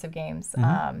these sorts of games,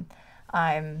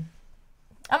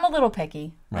 I'm a little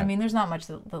picky. Right. I mean, there's not much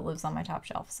that lives on my top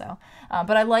shelf. So,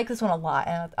 but I like this one a lot,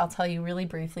 and I'll tell you really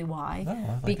briefly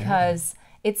why. Because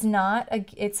it's not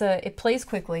it plays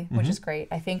quickly, which is great.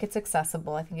 I think it's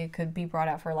accessible. I think it could be brought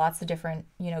out for lots of different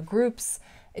groups.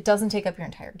 It doesn't take up your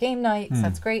entire game night, so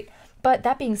that's great. But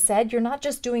that being said, you're not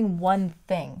just doing one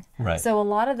thing. Right. So a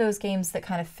lot of those games that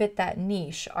kind of fit that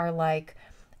niche are like,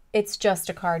 it's just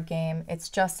a card game, it's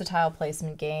just a tile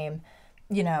placement game.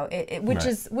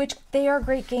 Which they are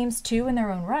great games too in their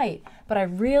own right. But I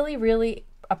really, really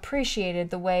appreciated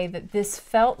the way that this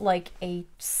felt like a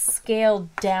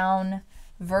scaled down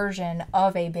version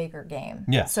of a bigger game.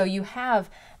 Yeah. So you have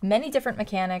many different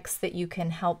mechanics that you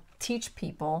can help teach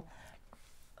people,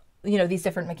 these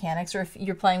different mechanics. Or if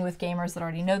you're playing with gamers that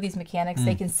already know these mechanics,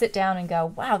 they can sit down and go,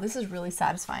 wow, this is really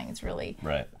satisfying. It's really,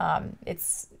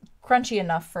 it's crunchy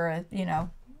enough for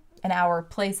an hour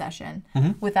play session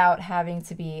without having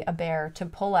to be a bear to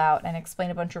pull out and explain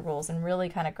a bunch of rules and really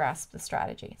kind of grasp the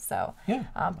strategy. So,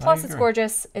 plus it's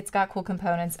gorgeous, it's got cool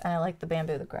components, and I like the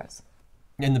bamboo that grows.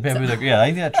 And the bamboo, I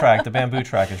think that track, the bamboo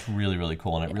track is really, really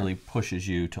cool, and it really pushes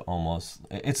you to almost,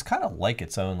 it's kind of like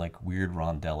its own like weird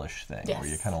rondelle-ish thing, where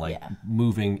you're kind of like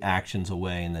moving actions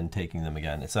away and then taking them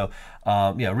again. So,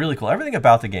 really cool. Everything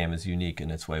about the game is unique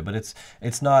in its way, but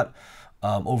it's not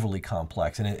overly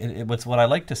complex, and what I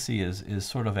like to see is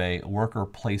sort of a worker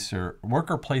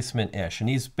placement-ish, and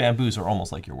these bamboos are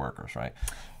almost like your workers, right?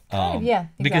 Kind of, yeah,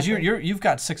 exactly. Because you've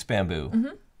got 6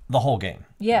 bamboo the whole game.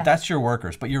 Yeah, that's your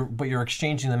workers, but you're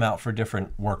exchanging them out for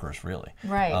different workers, really.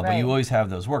 Right, But you always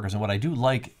have those workers, and what I do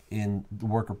like in the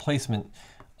worker placement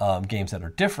games that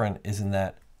are different is in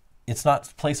that it's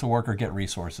not place a worker, get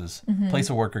resources. Place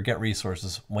a worker, get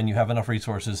resources. When you have enough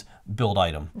resources, build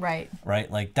item. Right.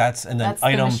 Like that's item,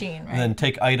 the machine, right? And then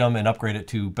take item and upgrade it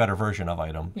to better version of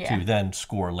item to then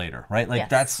score later. Right. Like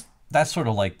that's sort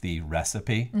of like the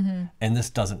recipe, and this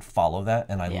doesn't follow that,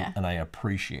 and I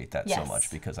appreciate that so much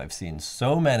because I've seen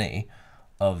so many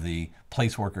of the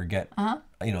place worker get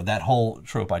that whole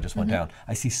trope I just went down.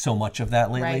 I see so much of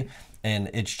that lately, and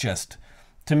it's just,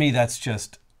 to me, that's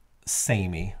just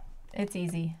samey. It's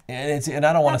easy. And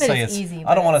I don't want to say it's easy.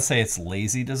 I don't want to say it's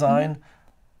lazy design,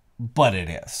 but it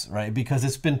is, right? Because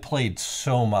it's been played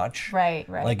so much. Right.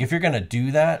 Like if you're going to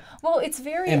do that, well, it's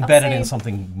very embedded in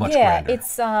something much grander.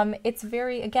 It's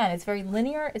very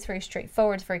linear, it's very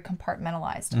straightforward, it's very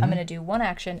compartmentalized. I'm going to do one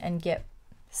action and get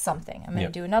something. I'm going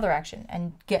to do another action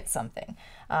and get something.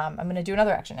 I'm going to do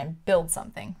another action and build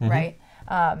something, right?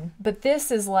 But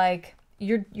this is like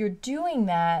you're doing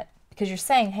that because you're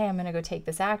saying, hey, I'm going to go take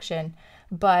this action,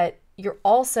 but you're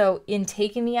also, in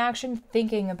taking the action,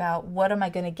 thinking about what am I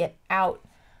going to get out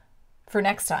for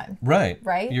next time. Right.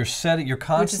 You're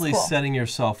constantly setting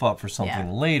yourself up for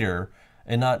something later,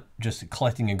 and not just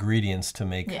collecting ingredients to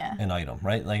make an item,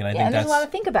 right? Like, and I think and there's a lot to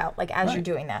think about, like, as you're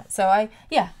doing that. So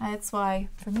that's why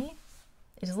for me,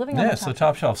 it is living on the top shelf.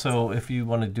 Top shelf. So if you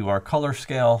want to do our color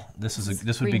scale, this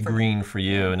would be green for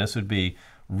you, and this would be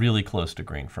really close to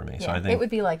green for me. So I think it would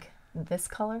be like this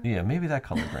color. Yeah, maybe that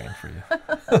color green for you.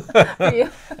 For you.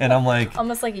 And I'm like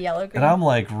almost like a yellow green. And I'm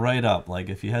like right up. Like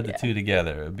if you had the two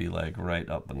together, it'd be like right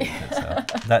up beneath it. So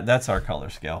that's our color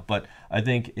scale. But I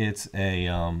think it's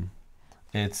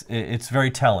it's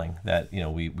very telling that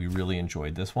we really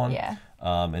enjoyed this one. Yeah.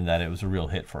 And that it was a real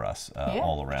hit for us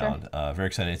all around. Sure. Very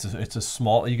excited. It's a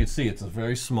small. You can see it's a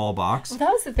very small box. Well,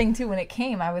 that was the thing too. When it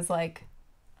came, I was like,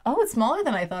 oh, it's smaller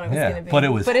than I thought it was going to be.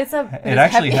 But it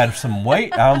actually had some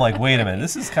weight. I'm like, wait a minute,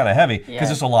 this is kind of heavy because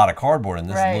there's a lot of cardboard in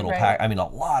this little pack. I mean, a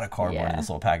lot of cardboard in this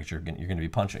little package you're going to be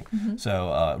punching.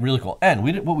 So really cool. And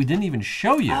what we didn't even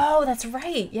show you. Oh, that's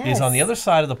right. Yes. Is on the other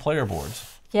side of the player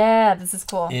boards. Yeah, this is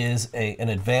cool. Is an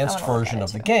advanced version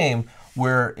of the game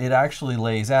where it actually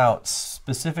lays out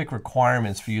specific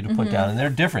requirements for you to put down, and they're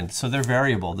different, so they're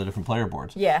variable, the different player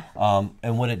boards. Yeah.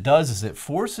 And what it does is it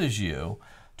forces you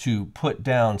to put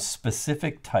down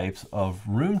specific types of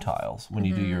room tiles when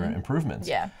you do your improvements.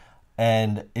 Yeah.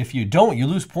 And if you don't, you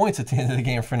lose points at the end of the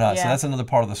game for not. So Yeah. that's another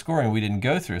part of the scoring we didn't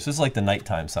go through. So this is like the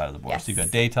nighttime side of the board. Yes. So you've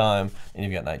got daytime and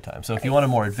you've got nighttime. So if you want a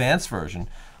more advanced version,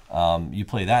 you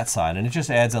play that side, and it just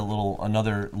adds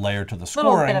another layer to the scoring.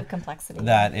 A little bit of complexity.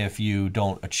 That if you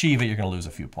don't achieve it, you're going to lose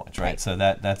a few points, right? So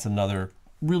that's another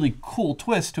really cool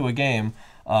twist to a game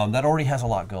that already has a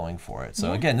lot going for it.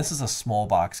 So again, this is a small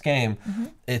box game.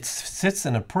 It sits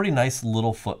in a pretty nice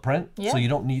little footprint, so you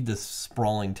don't need this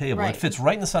sprawling table. Right. It fits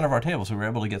right in the center of our table, so we were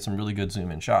able to get some really good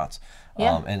zoom-in shots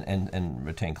and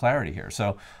retain clarity here.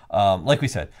 So like we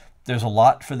said, there's a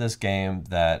lot for this game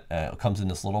that comes in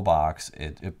this little box.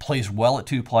 It plays well at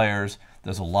 2 players.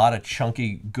 There's a lot of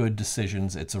chunky, good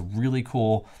decisions. It's a really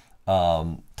cool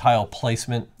tile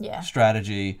placement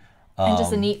strategy. And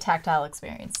just a neat tactile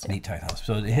experience too. Neat tactile.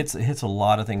 So it hits a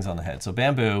lot of things on the head. So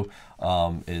Bamboo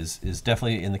is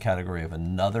definitely in the category of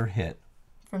another hit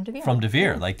From Devir. from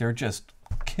Devir. Like they're just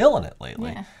killing it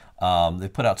lately.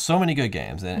 They've put out so many good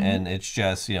games, and it's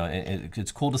just, you know,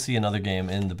 it's cool to see another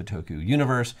game in the Bitoku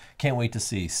universe. Can't wait to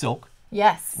see Silk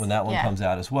Yes. when that one comes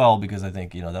out as well, because I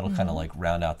think, you know, that'll kind of like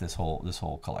round out this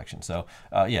whole collection. So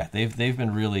yeah, they've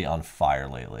been really on fire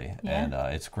lately, and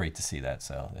it's great to see that.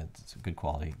 So it's a good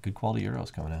quality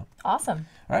Euros coming out. Awesome.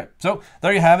 All right, so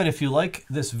there you have it. If you like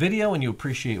this video and you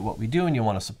appreciate what we do and you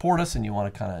want to support us and you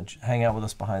want to kind of hang out with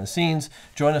us behind the scenes,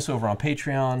 join us over on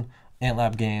Patreon,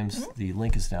 AntLab Games. The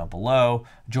link is down below.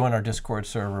 Join our Discord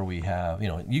server. We have, you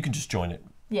know, you can just join it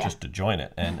just to join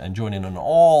it and join in on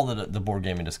all the board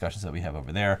gaming discussions that we have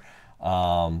over there.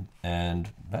 And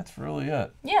that's really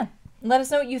it. Yeah. Let us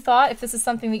know what you thought. If this is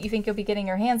something that you think you'll be getting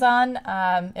your hands on,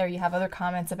 or you have other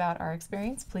comments about our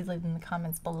experience, please leave them in the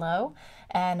comments below.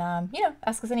 And, you know,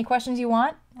 ask us any questions you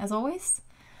want, as always.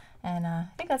 And I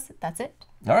think that's it.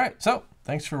 All right, so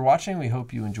thanks for watching. We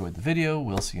hope you enjoyed the video.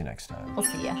 We'll see you next time. We'll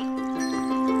see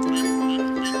ya.